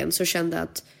helgen så kände jag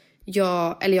att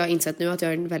jag har insett nu att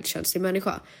jag är en väldigt känslig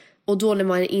människa. Och då när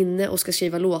man är inne och ska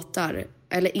skriva låtar,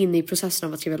 eller inne i processen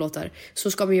av att skriva låtar,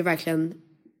 så ska man ju verkligen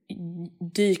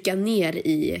dyka ner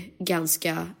i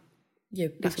ganska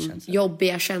djupa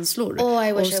jobbiga känslor.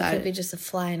 I wish I could be just a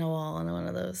fly in a wall on one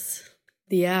of those.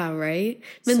 Yeah, right?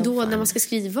 Men so då fun. När man ska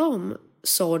skriva om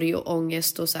sorg och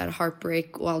ångest och så här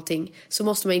heartbreak och allting, så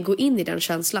måste man ju gå in i den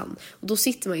känslan. Och då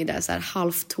sitter man ju där så här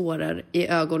halvt tårar i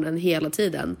ögonen hela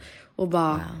tiden och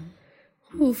bara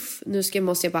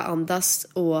måste jag bara andas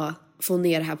och få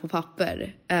ner det här på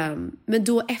papper. Men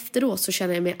då efteråt så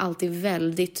känner jag mig alltid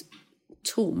väldigt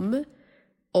tom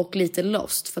och lite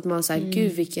lost, för att man säger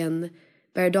gud vilken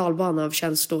berg- och dalbana av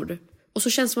känslor. Och så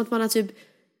känns det som att man har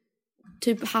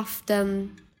typ haft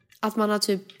en, att man har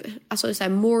typ, alltså så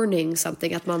här mourning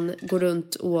something, att man går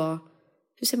runt och,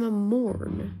 hur säger man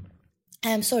mourn?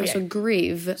 Sörjer. Alltså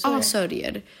grieve.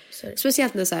 Sörjer.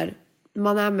 Speciellt när så här,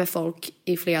 man är med folk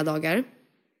i flera dagar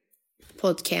på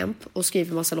ett camp och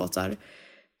skriver massa låtar.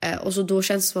 Och så då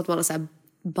känns det som att man är så här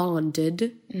bonded.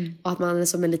 Och att man är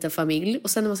som en liten familj. Och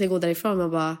sen när man ska gå därifrån,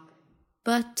 man bara,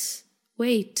 but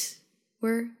wait,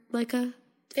 we're like a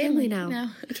family now.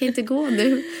 Vi kan inte gå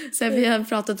nu. Så vi har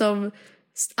pratat om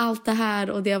allt det här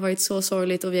och det har varit så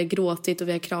sorgligt och vi har gråtit och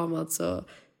vi har kramat, så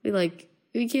we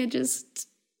can't just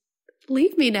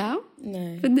leave me now.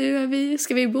 Nej. För nu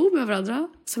ska vi bo med varandra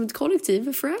som ett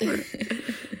kollektiv forever.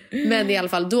 Men i alla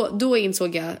fall då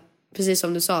insåg jag, precis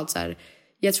som du sa, att så här,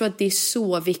 jag tror att det är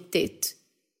så viktigt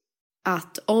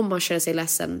att om man känner sig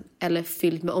ledsen eller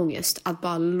fylld med ångest, att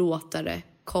bara låta det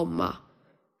komma.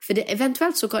 För det,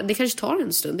 eventuellt så det kanske tar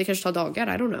en stund, det kanske tar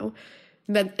dagar, I don't know.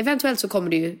 Men eventuellt så kommer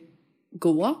det ju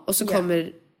gå och så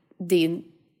kommer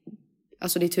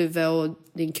ditt huvud och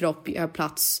din kropp göra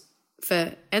plats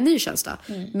för en ny känsla.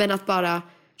 Men att bara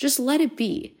just let it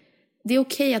be. Det är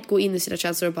okej att gå in i sina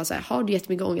känslor och bara säga, har du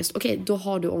jättemycket ångest? Okej, då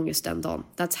har du ångest den dagen.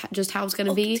 That's just how it's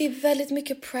gonna be. Och det är väldigt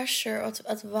mycket pressure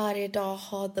att varje dag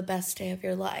ha the best day of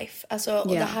your life. Alltså,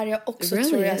 och det här jag också really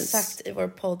tror jag sagt i vår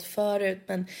podd förut.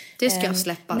 Men, det ska jag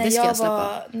släppa.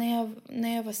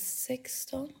 När jag var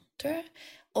 16, tror jag.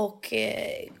 Och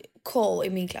Cole i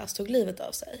min klass tog livet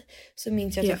av sig. Så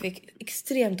minns jag att jag fick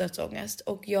extremt dödsångest.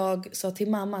 Och jag sa till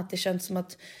mamma att det känns som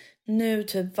att nu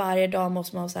typ varje dag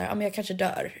måste man säga, men jag kanske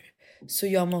dör. Så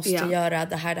jag måste göra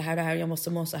det här. Jag måste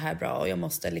må så här bra. Och jag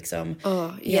måste liksom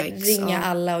ringa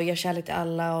alla och ge kärlek till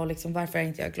alla. Och liksom, varför är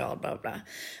inte jag glad? Bla bla.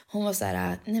 Hon var så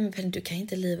här, nej men Penny, du kan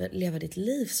inte leva ditt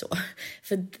liv så.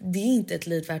 För det är inte ett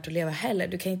liv värt att leva heller.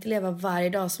 Du kan inte leva varje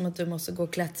dag som att du måste gå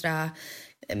och klättra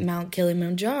Mount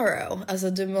Kilimanjaro. Alltså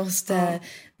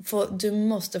du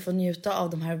måste få njuta av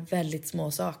de här väldigt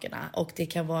små sakerna. Och det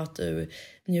kan vara att du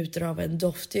njuter av en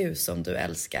doftljus som du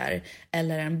älskar,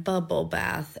 eller en bubble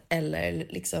bath, eller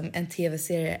liksom en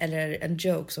tv-serie eller en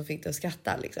joke som fick dig att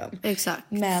skratta liksom. Exakt.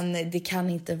 Men det kan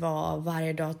inte vara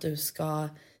varje dag att du ska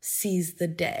seize the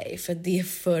day, för det är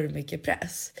för mycket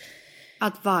press.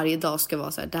 Att varje dag ska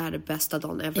vara så här, det här är det bästa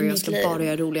dagen ever. Jag ska bara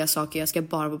göra roliga saker. Jag ska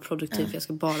bara vara produktiv. Jag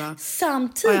ska bara...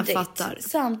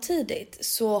 Samtidigt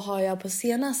så har jag på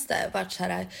senaste varit så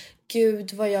här,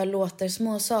 gud vad jag låter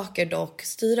små saker dock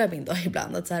styra min dag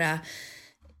ibland. Att så här,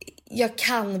 jag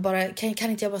kan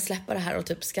inte jag bara släppa det här och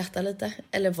typ skratta lite,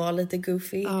 eller vara lite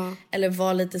goofy, eller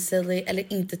vara lite silly,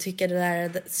 eller inte tycka det där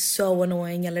är so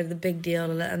annoying eller the big deal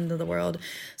eller end of the world.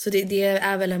 Så det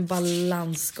är väl en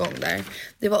balansgång där.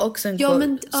 Det var också en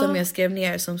quote som jag skrev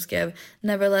ner, som skrev,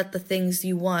 never let the things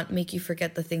you want make you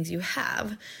forget the things you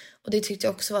have. Och det tyckte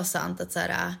jag också var sant, att så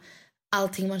här,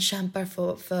 allting man kämpar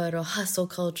för och hustle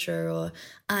culture och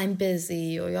I'm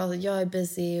busy och jag är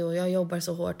busy och jag jobbar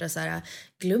så hårt, och så här,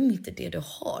 glöm inte det du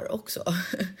har också.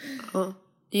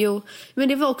 Jo, men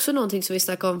det var också någonting som vi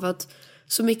snackade om, för att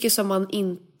så mycket som man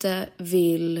inte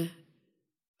vill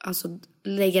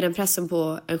lägga den pressen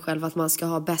på en själv att man ska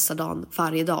ha bästa dagen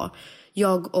varje dag.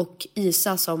 Jag och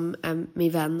Isa, som är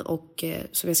min vän och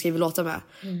som jag skriver låtar med,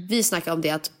 vi snackar om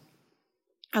det,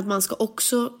 att man ska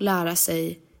också lära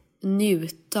sig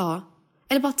njuta,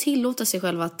 eller bara tillåta sig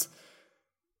själv att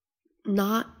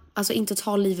inte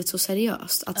ta livet så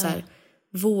seriöst, att så här,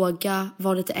 våga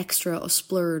vara lite extra och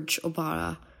splurge och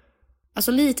bara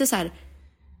lite så här,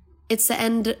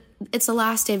 it's the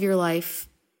last day of your life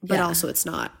but also it's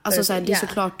not. Så här, det är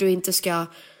såklart du inte ska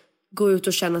gå ut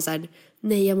och känna så här,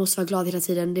 nej jag måste vara glad hela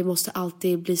tiden, det måste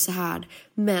alltid bli så här,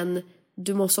 men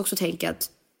du måste också tänka att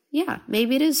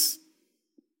maybe it is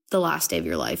the last day of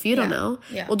your life, you don't know.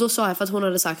 Och då sa jag, för att hon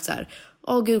hade sagt så här,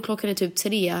 gud, klockan är typ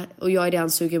 3 och jag är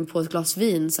redan sugen på ett glas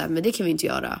vin, så här, men det kan vi inte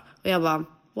göra. Och jag bara,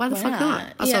 why the fuck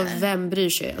not? Vem bryr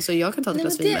sig? Jag kan ta ett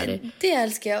glas vin med dig. Det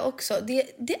älskar jag också. Det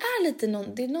är lite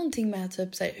det är någonting med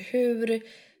typ så här, hur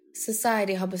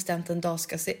society har bestämt en dag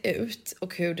ska se ut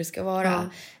och hur det ska vara,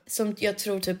 som jag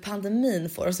tror typ pandemin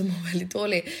får oss att må väldigt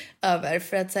dåligt över,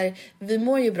 för att så här, vi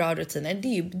mår ju bra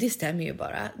rutiner, det stämmer ju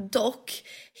bara. Dock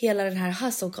hela den här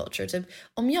hustle culture, typ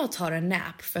om jag tar en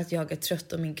nap för att jag är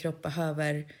trött och min kropp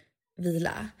behöver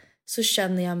vila, så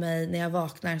känner jag mig när jag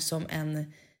vaknar som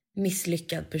en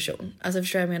misslyckad person. Alltså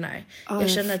förstår jag menar? Jag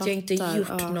känner att jag inte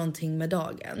gjort någonting med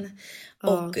dagen.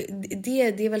 Och det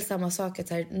är väl samma sak, att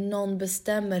här, någon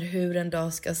bestämmer hur en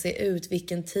dag ska se ut,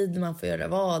 vilken tid man får göra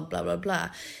vad, bla bla bla.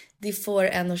 Det får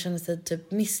en att känna sig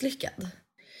typ misslyckad.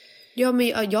 Ja,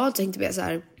 men jag tänkte mer så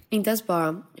här, inte ens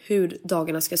bara hur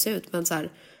dagarna ska se ut, men så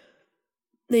här,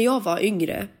 när jag var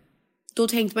yngre, då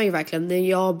tänkte man ju verkligen, när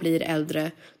jag blir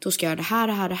äldre, då ska jag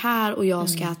göra det här och jag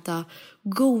ska äta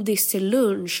godis till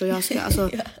lunch och jag ska,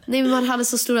 nej, men man hade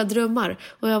så stora drömmar,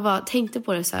 och jag bara tänkte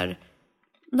på det så här,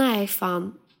 nej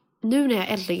fan, nu när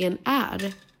jag äntligen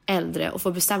är äldre och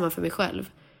får bestämma för mig själv,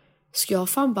 ska jag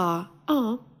fan bara,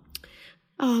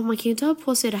 man kan ju inte ha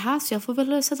på sig det här, så jag får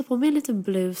väl sätta på mig en liten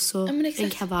blus och en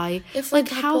kavaj.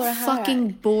 Like how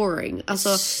fucking boring.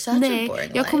 Nej,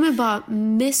 jag kommer bara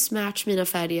mismatch mina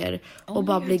färger och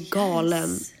bara bli galen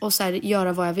och så här,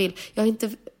 göra vad jag vill. Jag har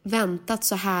inte väntat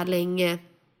så här länge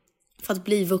för att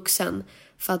bli vuxen,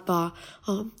 för att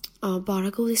bara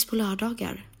godis på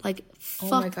lördagar. Like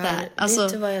fuck that.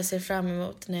 Vet du vad jag ser fram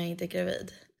emot när jag inte är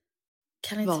gravid?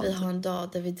 Kan inte vi ha en dag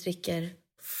där vi dricker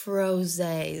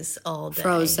Frosés all day.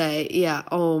 Frosé, yeah,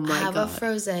 oh my god. Have a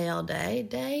frosé all day.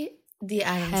 Det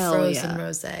är en Hell frozen yeah.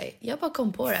 rosé. Jag bara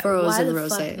kom på det. Frozen Why the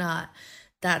rosé. fuck not?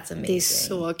 That's amazing. Det är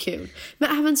så kul.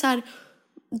 Men även så här,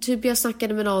 typ jag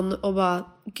snackade med någon och bara,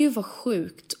 gud vad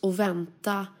sjukt att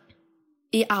vänta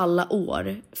i alla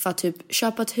år för att typ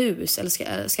köpa ett hus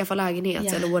eller skaffa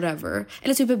lägenhet eller whatever.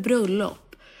 Eller typ ett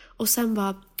bröllop. Och sen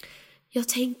bara, jag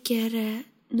tänker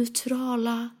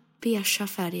neutrala beigea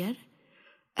färger.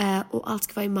 Och allt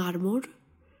ska vara i marmor.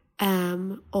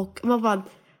 Och man bara,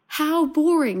 how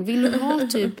boring, vill du ha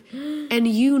typ en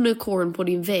unicorn på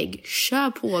din vägg?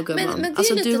 Kör på gumman. Men det är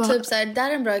alltså, lite typ så här,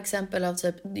 där är en bra exempel av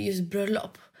typ just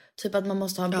bröllop. Typ att man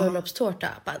måste ha en bröllopstårta.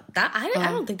 But I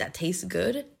don't think that tastes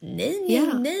good.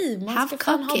 Nej. Man ska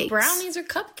fan ha brownies or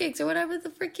cupcakes or whatever the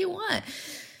frick you want.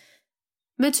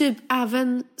 Men typ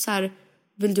även så här,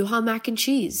 vill du ha mac and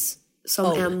cheese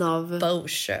som en av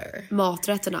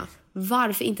maträtterna?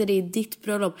 Varför inte det i ditt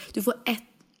bröllop? Du får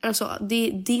alltså det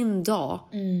är din dag.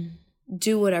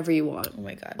 Do whatever you want. Oh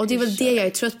my God, och det är väl det jag är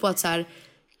trött på, att så här,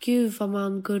 gud vad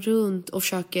man går runt och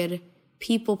försöker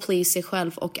people please sig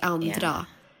själv och andra.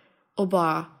 Och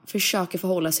bara försöker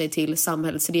förhålla sig till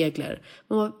samhällets regler.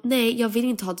 Och nej, jag vill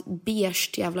inte ha ett beige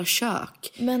jävla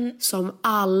kök. Som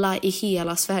alla i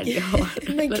hela Sverige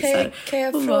har. Men kan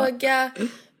jag fråga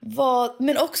vad...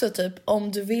 Men också typ,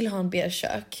 om du vill ha en beige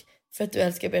kök för att du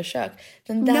älskar beige kök,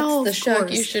 then that's the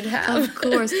kök you should have. Of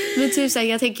course. Men typ såhär,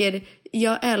 jag tänker,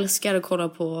 jag älskar att kolla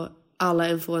på alla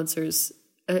influencers,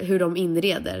 hur de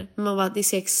inreder. Man bara, det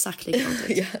ser exakt likadant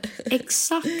ut.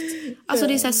 Exakt. Alltså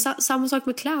det är såhär, samma sak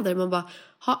med kläder. Man bara,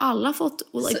 har alla fått,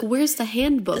 like, where's the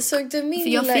handbook? Såg du min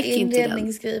lilla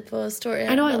inredningsgrej på story? I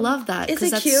know, I love that. Is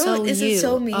it that's cute? so Is you. it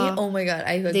so me? Oh my god, I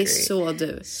agree. Det är så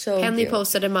du. So Henny cute.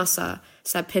 postade massa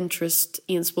så här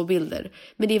Pinterest-inspo-bilder.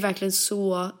 Men det är verkligen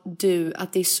så du,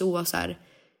 att det är så här,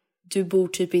 du bor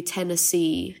typ i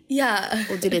Tennessee. Ja.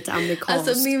 Och det är lite amerikanskt.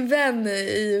 Alltså min vän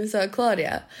i USA,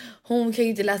 Claudia, hon kan ju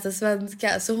inte läsa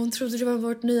svenska, så hon trodde det var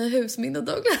vårt nya hus, min och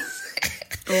Douglas.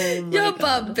 Jag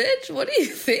bara, bitch, what do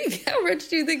you think? How rich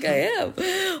do you think I am?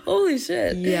 Holy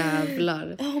shit.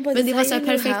 Jävlar. Men det var så här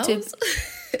perfekt typ.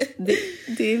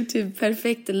 Det är typ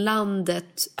perfekt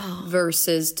landet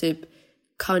versus typ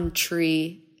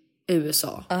country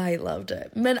USA. I loved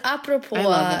it. Men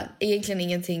apropå egentligen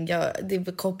ingenting,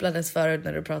 det kopplades förut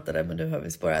när du pratade, men nu har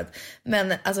vi spårat.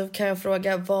 Men alltså, kan jag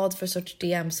fråga, vad för sorts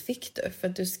DMs fick du? För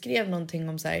att du skrev någonting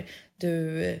om så här,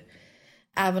 du,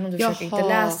 även om du försöker inte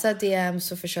läsa DMs,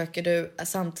 så försöker du,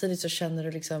 samtidigt så känner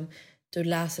du liksom, du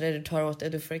läser det, du tar åt det,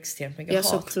 du får extremt mycket hat.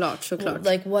 Såklart.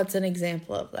 Like, what's an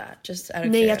example of that? Just out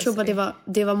of Nej, jag tror bara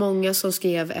det var många som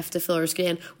skrev efter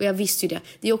Fillers-grejen. Och jag visste ju det.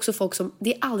 Det är också folk som,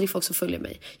 det är aldrig folk som följer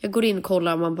mig. Jag går in och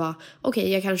kollar och man bara,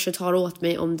 okej, jag kanske tar åt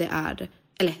mig om det är,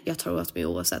 eller jag tar åt mig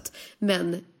oavsett.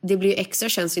 Men det blir ju extra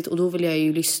känsligt, och då vill jag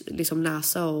ju liksom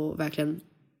läsa och verkligen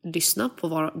lyssna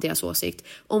på deras åsikt.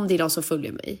 Om det är de som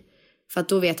följer mig. För att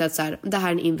då vet jag att så här, det här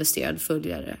är en investerad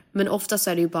följare. Men oftast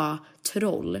är det ju bara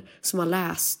troll som har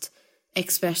läst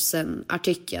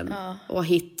Expressen-artikeln och har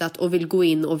hittat och vill gå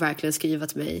in och verkligen skriva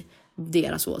till mig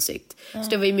deras åsikt. Så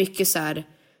det var ju mycket så här,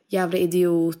 jävla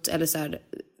idiot, eller så här,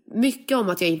 mycket om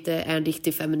att jag inte är en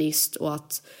riktig feminist och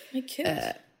att...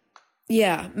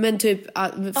 men typ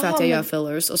för att jag gör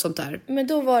fillers och sånt där. Men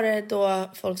då var det då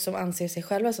folk som anser sig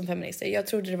själva som feminister. Jag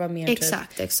trodde det var mer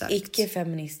exakt.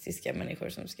 icke-feministiska människor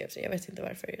som skrev sig. Jag vet inte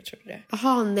varför jag trodde det.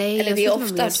 Jaha, nej. Eller det är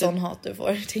ofta sån hat du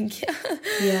får, tänker jag.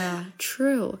 Yeah,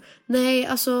 true. Nej,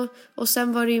 alltså, och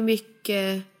sen var det ju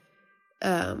mycket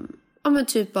men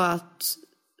typ att,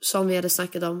 som vi hade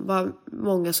snackat om, var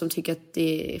många som tycker att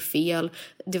det är fel.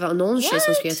 Det var någon tjej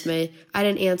som skrev till mig, I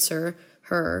didn't answer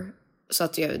her. Så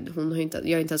att jag har inte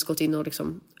ens gått in och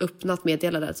liksom öppnat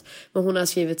meddelandet. Men hon har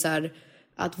skrivit så här,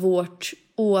 att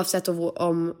oavsett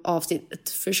om avsnittet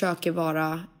försöker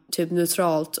vara typ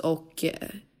neutralt och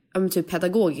typ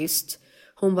pedagogiskt.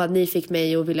 Hon bara, ni fick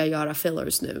mig att vilja göra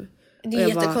fillers nu. Det är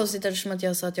jättekonstigt eftersom att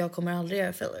jag sa att jag kommer aldrig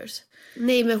göra fillers.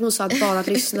 Nej, men hon sa att bara att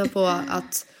lyssna på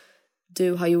att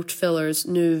du har gjort fillers,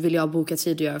 nu vill jag boka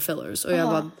tid att göra fillers. Och jag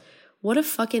bara, what a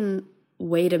fucking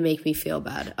way to make me feel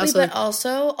bad. Alltså, but also,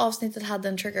 avsnittet hade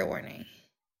en trigger warning.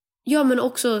 Ja, men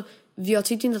också, jag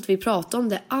tyckte inte att vi pratade om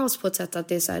det alls på ett sätt att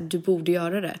det är så här, du borde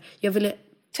göra det. Jag ville...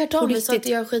 Tvärtom, vi sa att det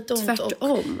gör skitont.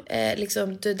 Tvärtom. Och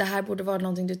liksom, det här borde vara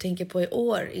någonting du tänker på i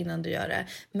år innan du gör det.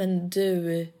 Men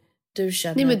du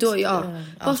känner... Nej, men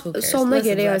då, sådana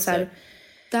grejer, jag är så här,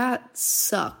 that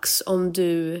sucks om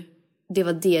det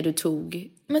var det du tog.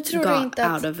 Men tror du inte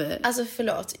att... Alltså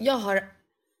förlåt, jag har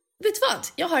vet du vad?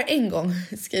 Jag har en gång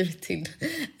skrivit till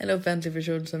en offentlig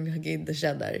person som jag inte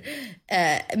känner.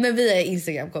 Men vi är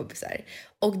Instagram-kompisar.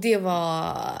 Och det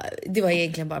var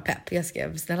egentligen bara pepp. Jag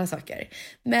skrev snälla saker.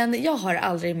 Men jag har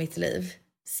aldrig i mitt liv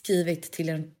skrivit till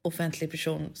en offentlig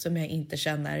person som jag inte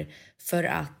känner för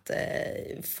att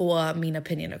få min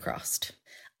opinion across.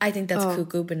 I think that's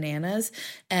cuckoo bananas.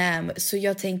 Så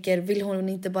jag tänker, vill hon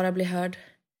inte bara bli hörd?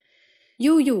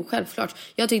 Jo, självklart.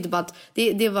 Jag tyckte bara att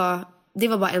det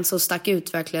var bara en som stack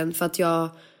ut verkligen. För att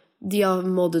jag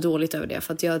mådde dåligt över det.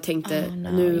 För att jag tänkte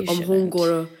nu om hon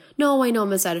går och... No, I know,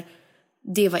 men så här,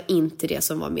 det var inte det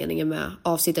som var meningen med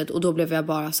avsnittet. Och då blev jag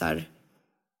bara så här...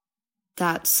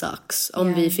 That sucks.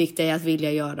 Om vi fick dig att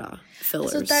vilja göra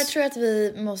fillers. Så där tror jag att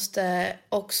vi måste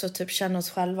också typ känna oss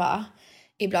själva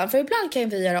ibland. För ibland kan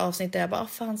vi göra avsnitt där jag bara,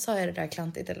 fan sa jag det där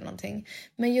klantigt eller någonting.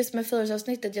 Men just med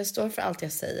fillers-avsnittet, jag står för allt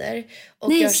jag säger.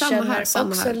 Och jag känner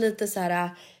också lite så här,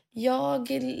 jag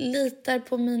litar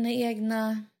på mina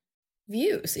egna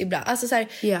views ibland. Alltså så här,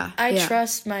 I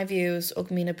trust my views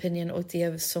och min opinion och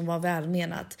det som var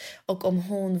välmenat. Och om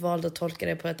hon valde att tolka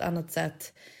det på ett annat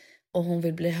sätt och hon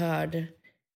vill bli hörd,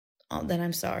 then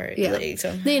I'm sorry.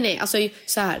 Liksom. Nej, alltså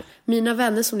så här, mina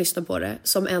vänner som lyssnar på det,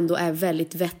 som ändå är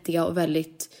väldigt vettiga och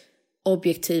väldigt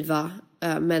objektiva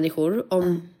människor,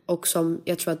 och som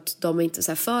jag tror att de är inte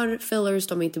så här för fillers,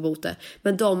 de är inte emot det,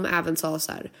 men de även sa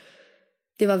så här,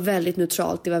 det var väldigt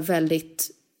neutralt, det var väldigt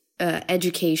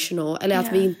educational, eller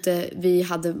att vi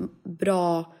hade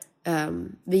bra,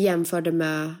 vi jämförde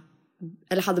med,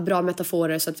 eller hade bra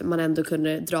metaforer så att man ändå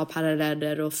kunde dra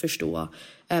paralleller och förstå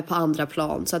på andra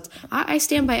plan. Så att I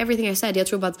stand by everything I said. Jag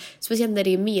tror bara att speciellt när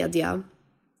det är media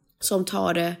som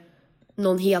tar det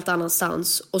någon helt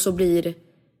annanstans och så blir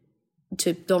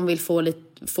typ de vill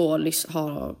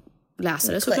ha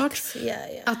läsare såklart.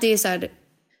 Att det är så här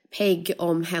Peg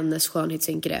om hennes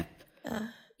skönhetsingrepp.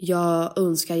 Jag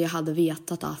önskar jag hade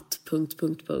vetat att ...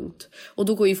 Och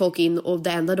då går ju folk in och det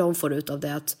enda de får ut av det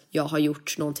är att jag har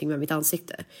gjort någonting med mitt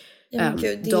ansikte.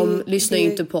 De lyssnar ju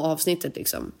inte på avsnittet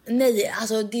liksom. Nej,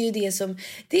 alltså det är ju det som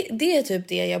det är typ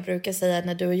det jag brukar säga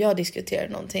när du och jag diskuterar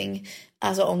någonting.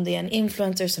 Alltså om det är en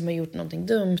influencer som har gjort någonting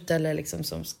dumt eller liksom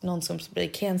som någon som blir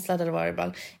cancellad eller vad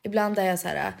det ibland är jag så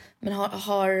här, men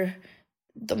har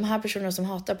de här personerna som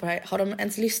hatar på det här, har de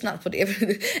ens lyssnat på det?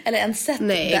 Eller ens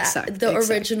sett the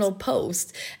original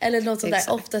post? Eller något sånt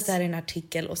där. Oftast är det en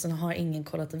artikel och sen har ingen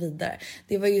kollat vidare.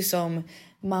 Det var ju som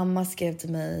mamma skrev till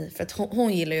mig, för att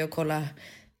hon gillar ju att kolla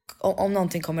om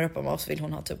någonting kommer upp om oss, vill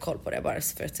hon ha typ koll på det bara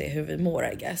för att se hur vi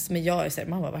mår, I guess. Men jag är såhär,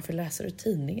 mamma, varför läser du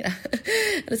tidningarna?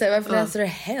 Eller såhär, varför läser du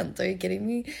Hänt? Are you kidding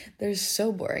me? They're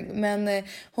so boring. Men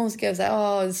hon skrev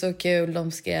såhär, det är så kul.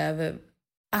 De skrev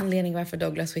anledning varför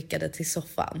Douglas skickade till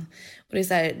soffan. Och det är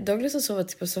så här, Douglas har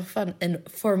sovit på soffan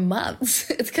for months.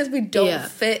 It's because we don't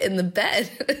fit in the bed.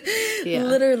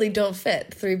 Literally don't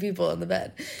fit 3 people in the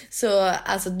bed. Så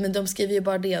alltså, men de skriver ju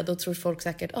bara det och då tror folk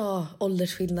säkert,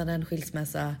 åldersskillnaden,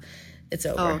 skilsmässa,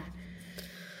 it's over.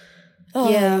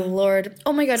 Lord.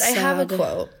 Oh my god, sad. I have a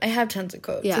quote. I have tons of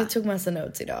quotes. Jag tog massa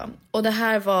notes idag. Och det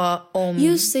här var om...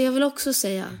 Just det, jag vill också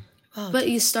säga... But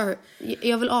you start.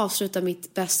 Jag vill avsluta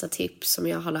mitt bästa tips som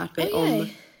jag har lärt mig om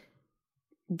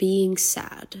being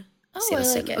sad.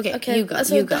 Okay, you go.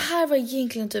 Det här var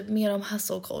egentligen typ mer om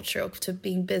hustle culture och typ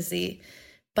being busy.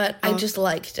 But I just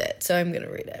liked it, so I'm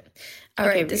gonna read it.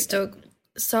 Alright, this stod,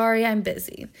 sorry I'm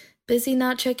busy. Busy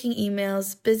not checking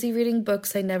emails. Busy reading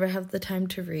books I never have the time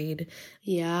to read.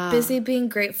 Yeah. Busy being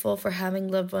grateful for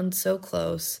having loved ones so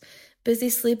close. Busy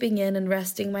sleeping in and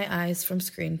resting my eyes from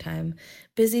screen time.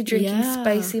 Busy drinking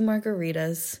spicy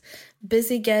margaritas.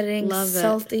 Busy getting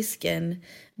salty skin.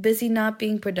 Busy not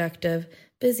being productive.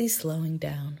 Busy slowing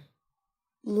down.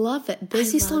 Love it.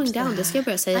 Busy slowing down. Det ska jag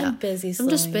börja säga.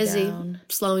 I'm just busy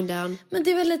slowing down. Men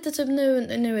det är väl lite typ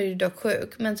nu är du dock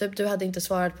sjuk. Men typ du hade inte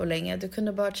svarat på länge. Du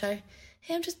kunde bara säga,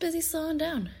 hey, I'm just busy slowing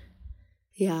down.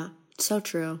 Yeah, so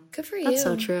true. Good for you. That's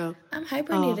so true. I'm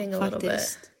hibernating a little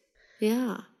bit.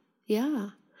 Yeah.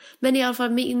 Men i alla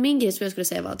fall min grej som jag skulle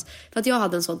säga var att, för att jag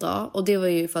hade en sån dag, och det var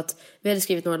ju för att vi hade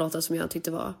skrivit några låtar som jag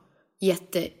tyckte var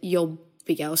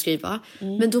jättejobbiga att skriva.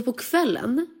 Men då på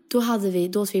kvällen då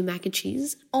åt vi mac and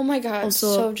cheese. Oh my god, och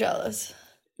so jealous.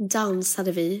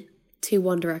 Dansade vi till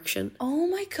One Direction. Oh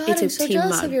my god, I'm so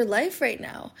jealous of your life right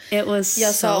now. It was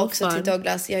jag so sa också fun. till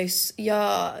Douglas,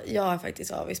 jag är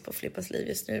faktiskt avis på Flippas liv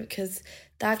just nu, because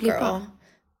that girl,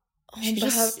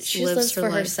 she lives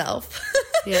for herself.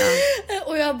 Yeah.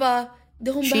 Och jag bara,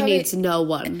 she needs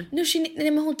no one.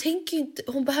 Nej, men hon tänker inte,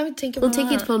 hon behöver inte tänka på någon. Hon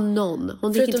tänker inte på någon.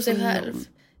 Hon tänker inte på sig själv.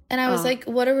 And I was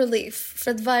like, what a relief.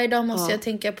 För att varje dag måste jag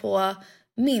tänka på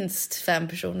minst 5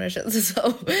 personer känns det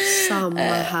som. Samma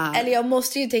här. Eller jag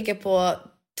måste ju tänka på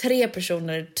 3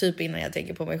 personer typ innan jag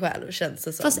tänker på mig själv, känns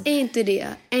det som. Fast är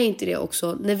inte det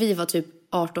också när vi var typ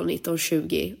 18, 19,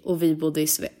 20 och vi bodde i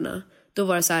Sverige. Då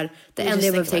var det så här, det enda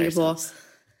jag behövde tänka på,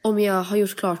 om jag har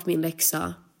gjort klart min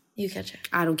läxa, you catch it.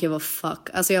 I don't give a fuck.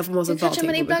 Alltså jag måste bara tänka på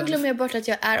men mig ibland själv. glömmer jag bort att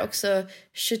jag är också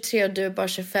 23 och du är bara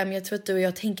 25. Jag tror att du och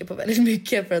jag tänker på väldigt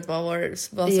mycket för att man var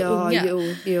så unga.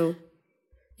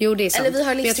 Jo, det är sant. Eller vi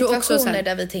har livssituationer här,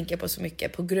 där vi tänker på så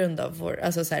mycket på grund av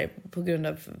på grund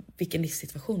av vilken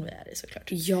livssituation vi är i, såklart.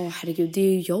 Ja, herregud, det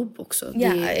är ju jobb också. Ja,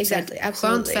 det är exactly.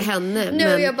 skönt för henne.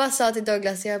 Men jag bara sa till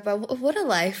Douglas, jag bara, what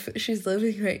a life she's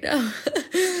living right now.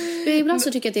 Men ibland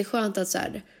så tycker jag att det är skönt att så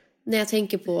här, när jag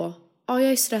tänker på, jag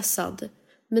är stressad,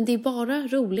 men det är bara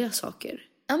roliga saker.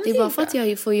 Ja, det är bara för att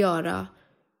jag får göra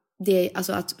det,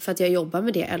 alltså för att jag jobbar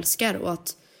med det jag älskar, och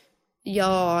att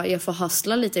jag får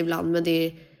hustla lite ibland, men det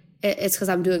är it's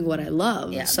because I'm doing what I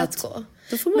love. Yeah, så that's cool.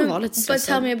 Då får man vara lite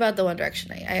stressad. But tell me about the One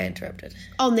Direction. I interrupted.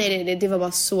 Nej, det var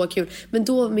bara så kul. Men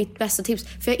då mitt bästa tips,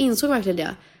 för jag insåg verkligen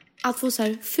det, att få så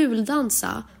här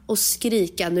fuldansa och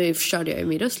skrika. Nu förstörde jag ju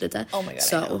min röst lite. Oh my God,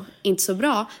 så inte så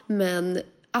bra, men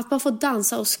att bara få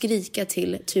dansa och skrika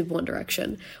till typ One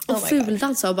Direction. Och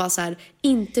fuldansa och bara så här,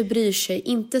 inte bryr sig,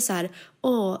 inte så här,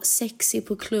 sexy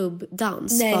på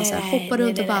klubbdans. Nej, bara så här, hoppa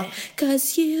runt och bara,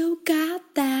 'cause you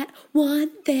got that one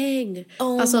thing.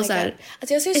 Alltså så här,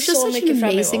 alltså jag ser så mycket fram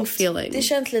emot. Feeling. Det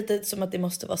känns lite som att det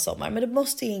måste vara sommar, men det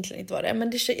måste egentligen inte vara det.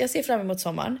 Men jag ser fram emot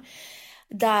sommaren.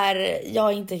 Där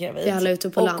jag inte är gravid. Vi är alla ute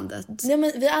på landet. Nej,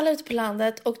 men vi är alla ute på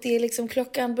landet. Och det är liksom,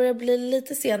 klockan börjar bli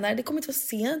lite senare. Det kommer inte vara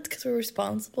sent, because we're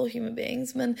responsible human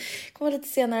beings. Men det kommer vara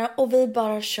lite senare. Och vi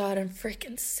bara kör en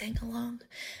freaking sing-along.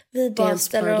 Vi bara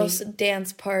ställer oss,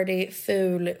 dance party,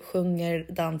 ful, sjunger,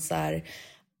 dansar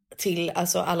till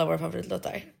alltså alla våra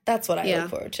favoritlåtar. That's what I look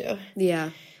forward to. Yeah.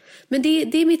 Men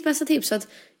det är mitt bästa tips, så att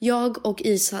jag och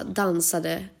Isa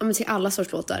dansade till alla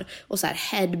sorts låtar och så här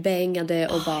headbangade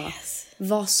och bara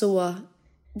var så,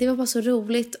 det var bara så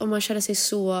roligt, och man kände sig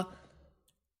så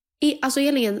alltså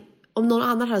egentligen, om någon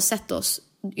annan hade sett oss,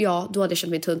 då hade jag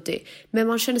känt mig tuntig, men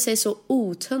man kände sig så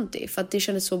otuntig för att det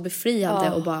kändes så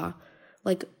befriande och bara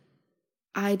like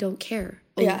I don't care,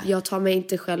 och jag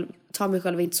tar mig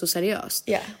själv inte så seriöst.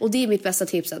 Och det är mitt bästa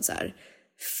tips, att så här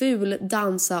ful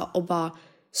dansa och bara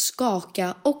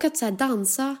skaka, och att så här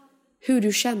dansa hur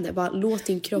du känner, bara låt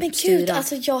din kropp styra. Men gud,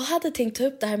 alltså jag hade tänkt ta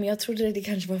upp det här, men jag trodde det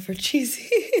kanske var för cheesy.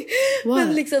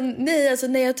 Men liksom, nej, alltså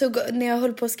när jag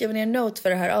höll på att skriva ner en note för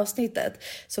det här avsnittet,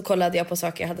 så kollade jag på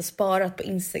saker jag hade sparat på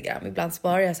Instagram. Ibland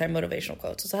sparar jag så här motivational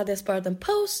quotes, och så hade jag sparat en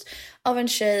post av en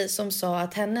tjej som sa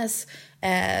att hennes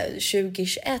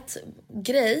 2021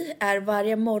 grej är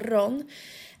varje morgon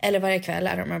eller varje kväll, I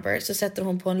don't remember, så sätter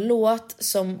hon på en låt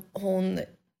som hon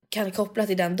kan koppla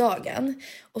till den dagen,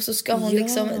 och så ska hon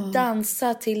liksom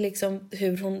dansa till liksom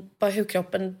hur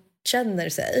kroppen känner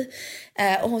sig.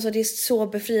 Och hon sa det är så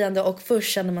befriande, och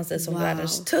först känner man sig som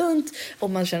världens tunt och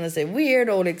man känner sig weird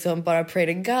och liksom bara pray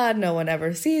to God, no one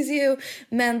ever sees you.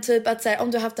 Men typ att så här,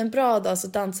 om du har haft en bra dag så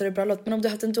dansar du bra låt, men om du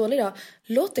har haft en dålig dag,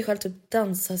 låt dig själv typ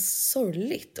dansa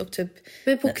sorgligt och typ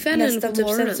men på kvällen eller på typ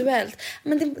morgonen? Sensuellt.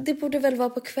 Men det borde väl vara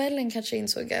på kvällen, kanske,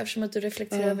 insåg jag, eftersom att du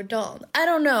reflekterar över dagen. I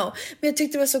don't know, men jag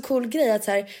tyckte det var så cool grej att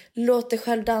så här, låt dig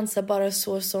själv dansa bara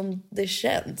så som det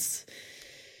känns.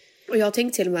 Och jag har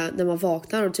tänkt till och med när man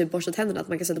vaknar och typ borstar tänderna, att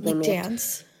man kan sätta på en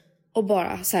låt och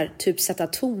bara så här, typ sätta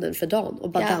tonen för dagen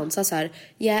och bara dansa så här.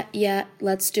 Yeah,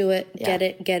 let's do it. Get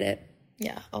it.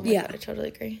 Yeah, oh my God, I totally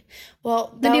agree.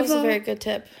 Well, that was a very good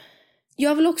tip.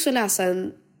 Jag vill också läsa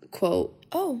en quote.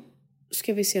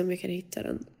 Ska vi se om jag kan hitta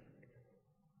den.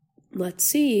 Let's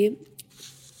see.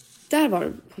 Där var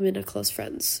den på mina close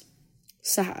friends.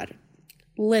 Så här.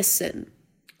 Listen.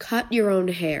 Cut your own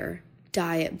hair.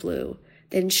 Dye it blue.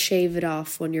 Then shave it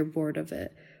off when you're bored of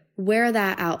it. Wear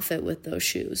that outfit with those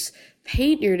shoes.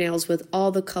 Paint your nails with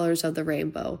all the colors of the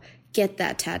rainbow. Get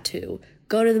that tattoo.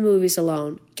 Go to the movies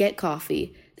alone. Get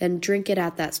coffee. Then drink it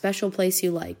at that special place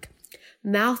you like.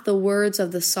 Mouth the words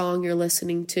of the song you're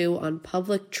listening to on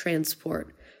public transport.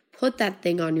 Put that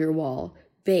thing on your wall.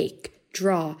 Bake.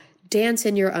 Draw. Dance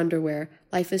in your underwear.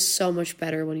 Life is so much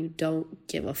better when you don't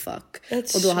give a fuck.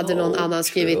 Och då hade någon annan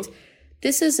skrivit...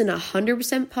 This isn't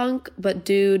 100% punk, but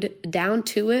dude, down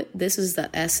to it, this is the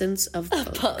essence of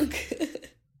punk.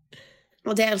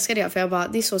 Och det älskade jag, för jag bara,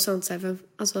 det är så sant. Så här,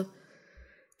 alltså,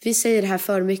 vi säger det här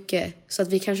för mycket, så att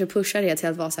vi kanske pushar det till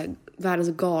att vara så här, världens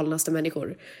galnaste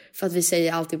människor. För att vi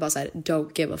säger alltid bara så här,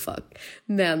 don't give a fuck.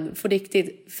 Men på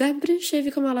riktigt, vem bryr sig?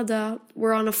 Vi kommer alla dö.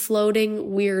 We're on a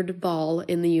floating weird ball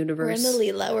in the universe. We're in the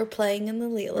lila, we're playing in the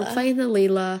lila. We're playing the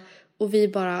lila. Och vi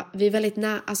är väldigt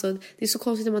alltså det är så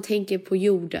konstigt när man tänker på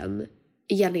jorden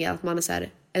egentligen, att man är så här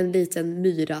en liten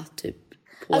myra typ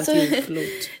på ett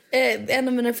jordklot. En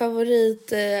av mina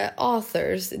favorit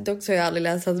authors, dock så har jag aldrig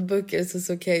läst hans böcker,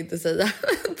 så kan jag inte säga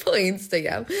på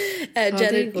Instagram.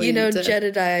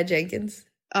 Jedediah Jenkins.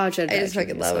 I just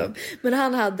fucking love him. Men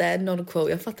han hade någon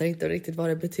quote, jag fattar inte riktigt vad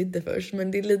det betydde först,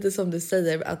 men det är lite som du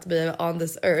säger att vi är on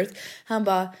this earth. Han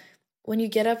bara, when you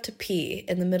get up to pee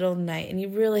in the middle of the night and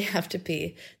you really have to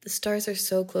pee, the stars are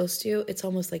so close to you, it's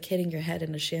almost like hitting your head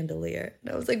in a chandelier.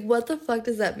 And I was like, what the fuck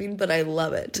does that mean? But I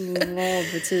love it. Vad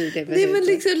betyder det? Det är väl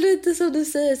liksom lite som du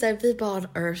säger, så här, vi är bara on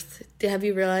earth. Have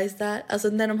you realized that? Alltså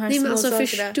när de här små sakerna...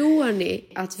 Förstår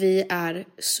ni att vi är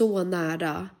så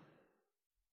nära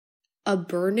a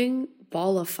burning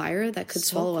ball of fire that could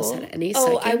swallow us at any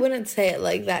second? I wouldn't say it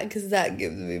like that because that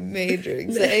gives me major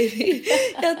anxiety.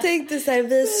 Jag tänkte så här,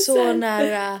 vi är så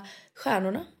nära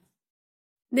stjärnorna.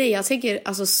 Nej, jag tänker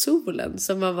alltså solen,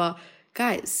 som man var,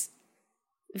 guys,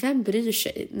 vem bryr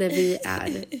sig när vi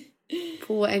är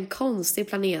på en konstig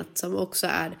planet som också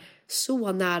är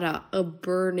så nära a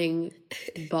burning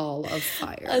ball of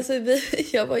fire. Alltså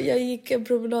jag gick en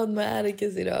promenad med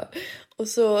Erikas idag och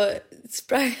så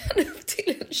sprang han upp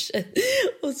till en tjej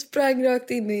och sprang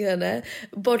rakt in i henne.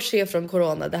 Bortse från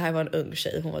corona, det här var en ung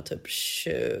tjej, hon var typ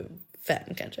 25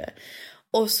 kanske.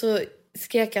 Och så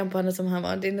skrek han på henne som han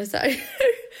var en dinosaurie.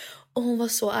 Och hon var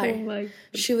så arg.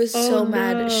 She was so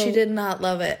mad. She did not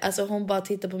love it. Alltså hon bara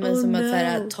tittade på mig som att så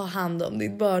här, ta hand om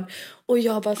ditt barn. Och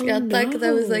jag bara skrattade.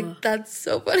 I was like, that's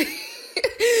so funny.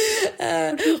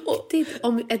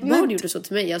 Om ett barn gjorde så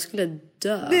till mig, jag skulle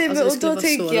dö. Nej, alltså,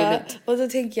 och då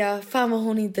tänker jag, fan vad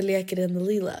hon inte leker in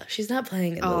the lila. She's not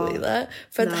playing in the lila.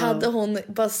 För att hade hon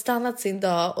bara stannat sin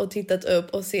dag och tittat upp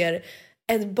och ser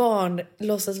ett barn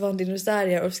låtsas vara en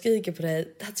dinosaurie och skriker på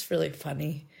dig, that's really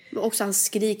funny. Men också han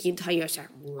skriker inte, han gör så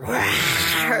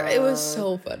här. It was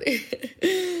so funny.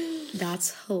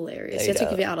 That's hilarious. Jag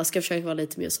tycker vi alla ska försöka vara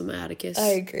lite mer som Atticus. I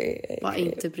agree. Bara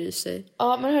inte bry sig.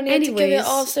 Ja, men hörni, jag tycker vi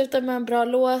avslutar med en bra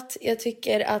låt. Jag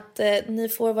tycker att ni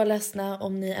får vara ledsna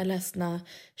om ni är ledsna.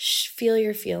 Feel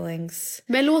your feelings.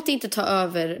 Men låt inte ta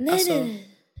över. Nej.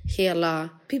 Hela...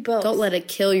 Don't let it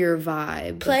kill your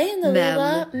vibe. Play in the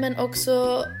lila, men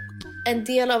också en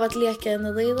del av att leka in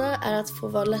the lila är att få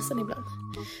vara ledsen ibland.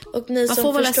 Och ni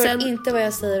som förstår inte vad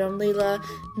jag säger om lila,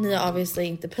 ni är obviously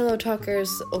inte pillow talkers,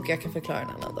 och jag kan förklara en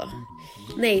annan dag.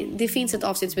 Nej, det finns ett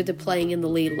avsnitt som heter Playing in the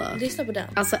Lila. Lyssna på den.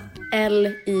 Alltså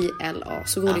Lila,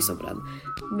 så gå och lyssna på den.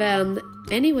 Men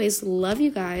anyways, love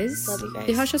you guys.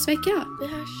 Vi hörs nästa vecka. Vi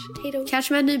hörs, hejdå.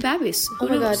 Catch med en ny bebis.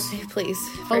 Oh my god, please.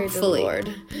 Hopefully.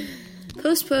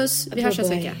 Puss. Vi hörs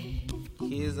nästa vecka.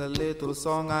 Here's a little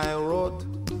song I wrote.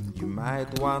 You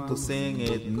might want to sing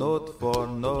it note for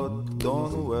note.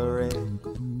 Don't worry.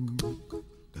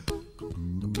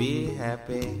 Be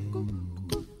happy.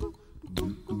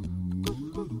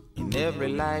 In every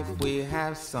life we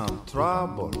have some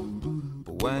trouble.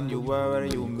 But when you worry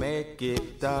you make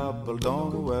it double.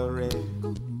 Don't worry.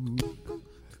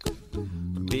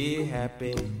 Be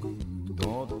happy.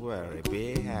 Don't worry.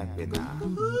 Be happy now.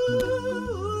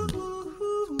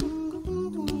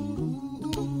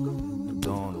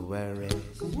 Don't worry.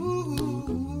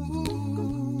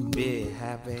 Be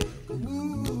happy.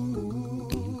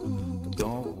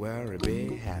 Don't worry,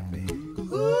 be happy.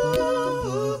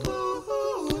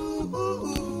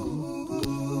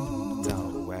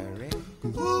 Don't worry.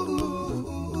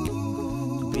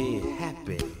 Be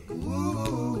happy.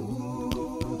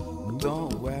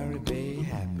 Don't worry, be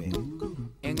happy.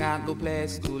 Ain't got no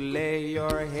place to lay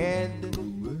your head.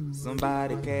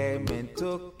 Somebody came and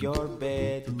took your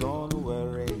bed. Don't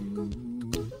worry.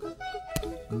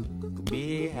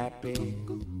 Be happy.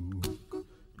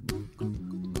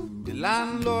 The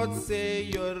landlord say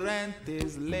your rent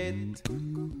is late.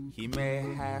 He may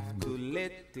have to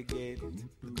litigate.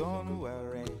 Don't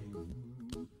worry.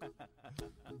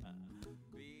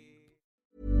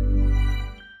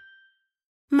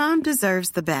 Mom deserves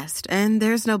the best, and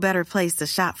there's no better place to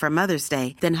shop for Mother's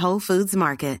Day than Whole Foods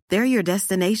Market. They're your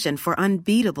destination for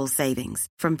unbeatable savings,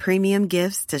 from premium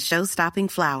gifts to show-stopping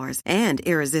flowers and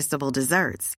irresistible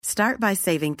desserts. Start by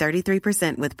saving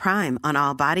 33% with Prime on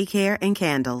all body care and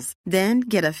candles. Then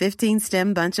get a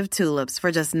 15-stem bunch of tulips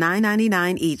for just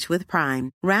 $9.99 each with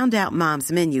Prime. Round out Mom's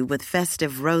menu with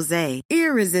festive rosé,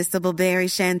 irresistible berry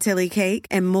chantilly cake,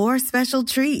 and more special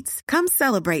treats. Come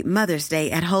celebrate Mother's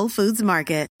Day at Whole Foods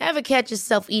Market. Ever catch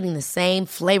yourself eating the same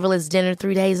flavorless dinner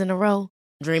 3 days in a row?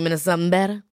 Dreaming of something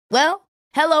better? Well,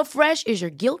 HelloFresh is your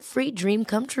guilt-free dream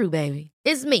come true, baby.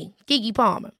 It's me, Keke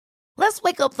Palmer. Let's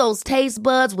wake up those taste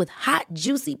buds with hot,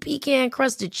 juicy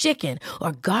pecan-crusted chicken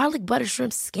or garlic butter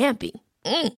shrimp scampi.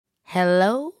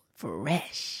 Hello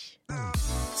Fresh.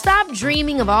 Stop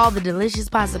dreaming of all the delicious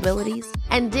possibilities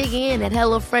and dig in at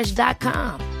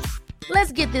HelloFresh.com.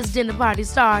 Let's get this dinner party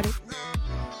started.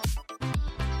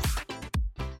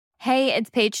 Hey,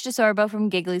 it's Paige DeSorbo from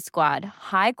Giggly Squad.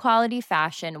 High quality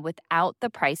fashion without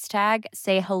the price tag.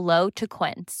 Say hello to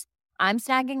Quince. I'm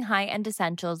snagging high-end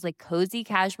essentials like cozy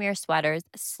cashmere sweaters,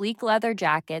 sleek leather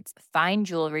jackets, fine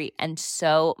jewelry, and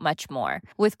so much more.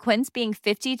 With Quince being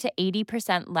 50 to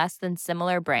 80% less than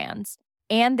similar brands.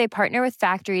 And they partner with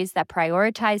factories that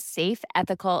prioritize safe,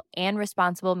 ethical, and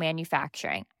responsible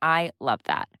manufacturing. I love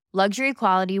that. Luxury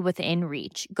quality within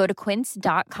reach. Go to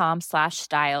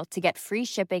quince.com/style to get free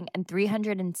shipping and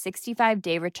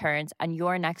 365-day returns on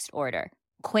your next order.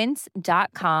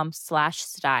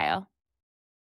 Quince.com/style.